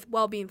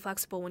while being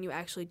flexible when you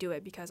actually do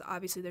it, because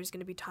obviously there's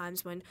going to be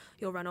times when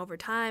you'll run over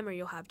time or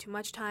you'll have too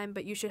much time,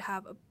 but you should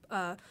have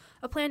a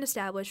plan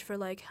established for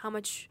like how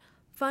much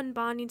fun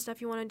bonding stuff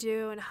you want to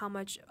do and how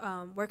much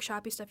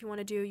workshop-y stuff you want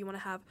to do. You want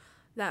to have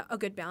that a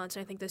good balance,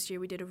 and I think this year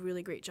we did a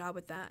really great job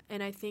with that.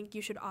 And I think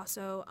you should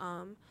also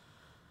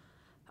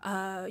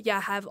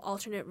have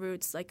alternate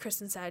routes, like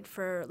Kristen said,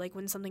 for like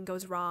when something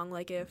goes wrong,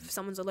 like if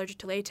someone's allergic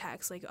to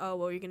latex, like, oh,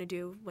 well, you're going to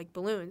do like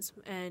balloons,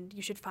 and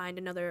you should find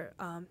another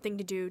thing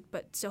to do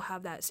but still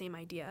have that same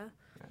idea.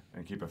 Yeah.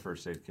 And keep a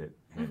first aid kit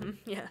handy.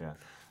 Mm-hmm. Yeah.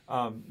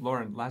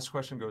 Lauren, last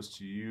question goes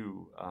to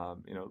you.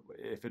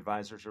 If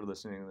advisors are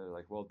listening, they're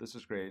like, well, this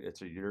is great.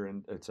 It's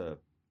a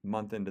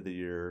month into the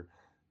year.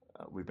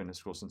 We've been in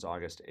school since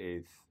August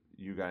 8th.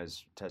 You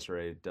guys,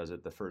 Tesserae does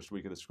it the first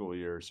week of the school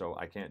year, so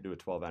I can't do a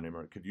 12-hour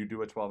anymore. Could you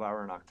do a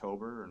 12-hour in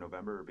October or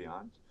November or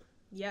beyond?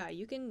 Yeah,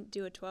 you can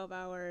do a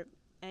 12-hour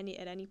at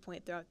any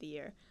point throughout the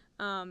year.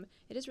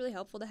 It is really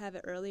helpful to have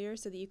it earlier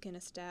so that you can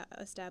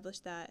establish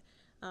that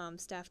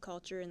staff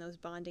culture and those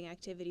bonding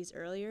activities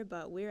earlier,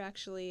 but we're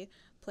actually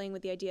playing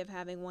with the idea of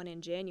having one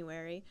in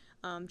January,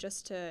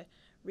 just to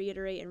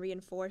reiterate and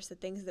reinforce the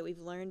things that we've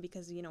learned,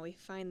 because we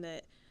find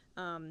that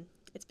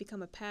it's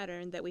become a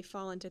pattern that we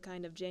fall into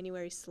kind of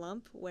January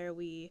slump where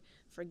we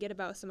forget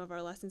about some of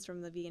our lessons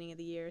from the beginning of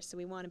the year. So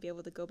we want to be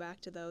able to go back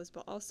to those,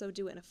 but also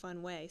do it in a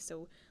fun way.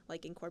 So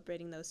like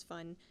incorporating those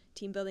fun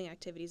team building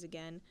activities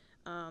again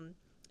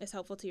is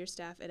helpful to your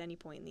staff at any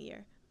point in the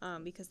year,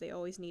 because they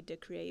always need to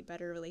create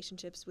better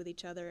relationships with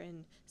each other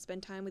and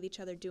spend time with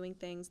each other doing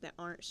things that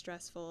aren't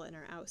stressful and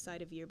are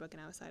outside of Yearbook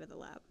and outside of the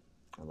lab.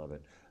 I love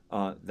it.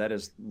 That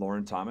is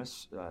Lauren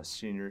Thomas,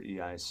 Senior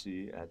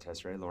EIC at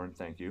Tesserae. Lauren,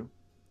 thank you.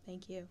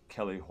 Thank you.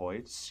 Kelly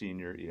Hoyt,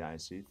 Senior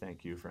EIC.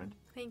 Thank you, friend.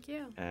 Thank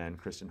you. And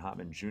Kristen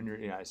Hopman, Junior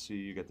EIC.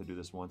 You get to do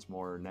this once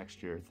more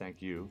next year.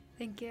 Thank you.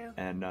 Thank you.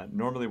 And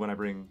normally when I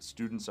bring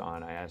students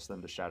on, I ask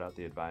them to shout out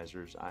the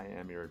advisors. I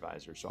am your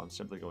advisor, so I'm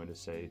simply going to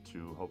say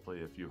to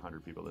hopefully a few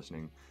hundred people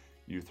listening,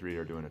 you three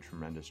are doing a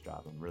tremendous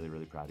job. I'm really,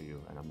 really proud of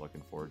you, and I'm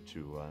looking forward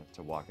to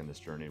walking this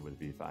journey with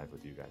V5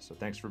 with you guys. So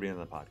thanks for being on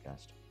the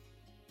podcast.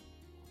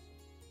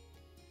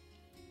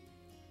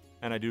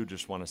 And I do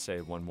just want to say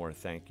one more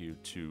thank you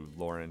to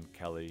Lauren,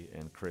 Kelly,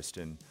 and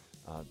Kristen.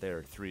 They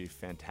are three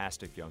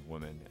fantastic young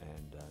women,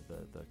 and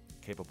the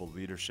capable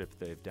leadership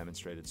they've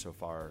demonstrated so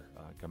far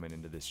coming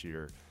into this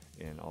year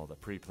in all the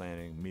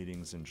pre-planning,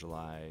 meetings in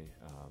July,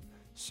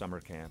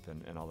 summer camp,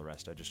 and all the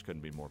rest. I just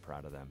couldn't be more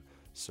proud of them.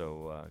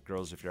 So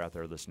girls, if you're out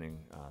there listening,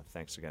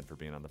 thanks again for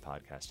being on the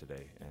podcast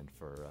today and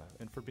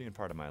for being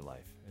part of my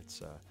life.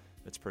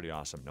 It's pretty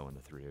awesome knowing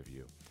the three of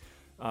you.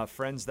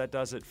 Friends, that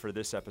does it for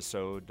this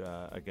episode.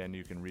 Again,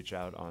 you can reach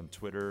out on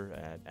Twitter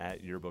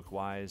at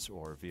YearbookWise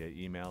or via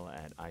email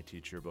at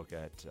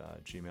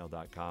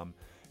iteachyearbook@gmail.com.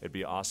 It'd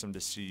be awesome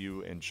to see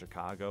you in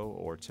Chicago,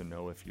 or to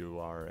know if you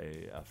are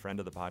a friend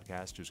of the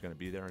podcast who's going to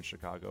be there in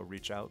Chicago.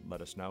 Reach out,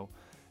 let us know.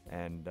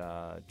 And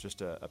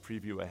just a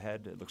preview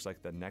ahead, it looks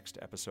like the next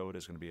episode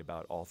is going to be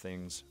about all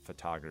things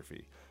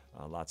photography.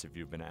 Lots of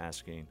you have been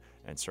asking,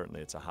 and certainly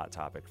it's a hot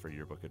topic for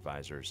yearbook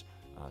advisors.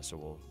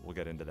 So we'll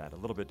get into that a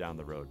little bit down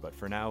the road. But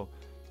for now,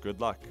 good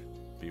luck,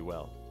 be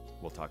well.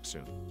 We'll talk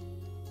soon.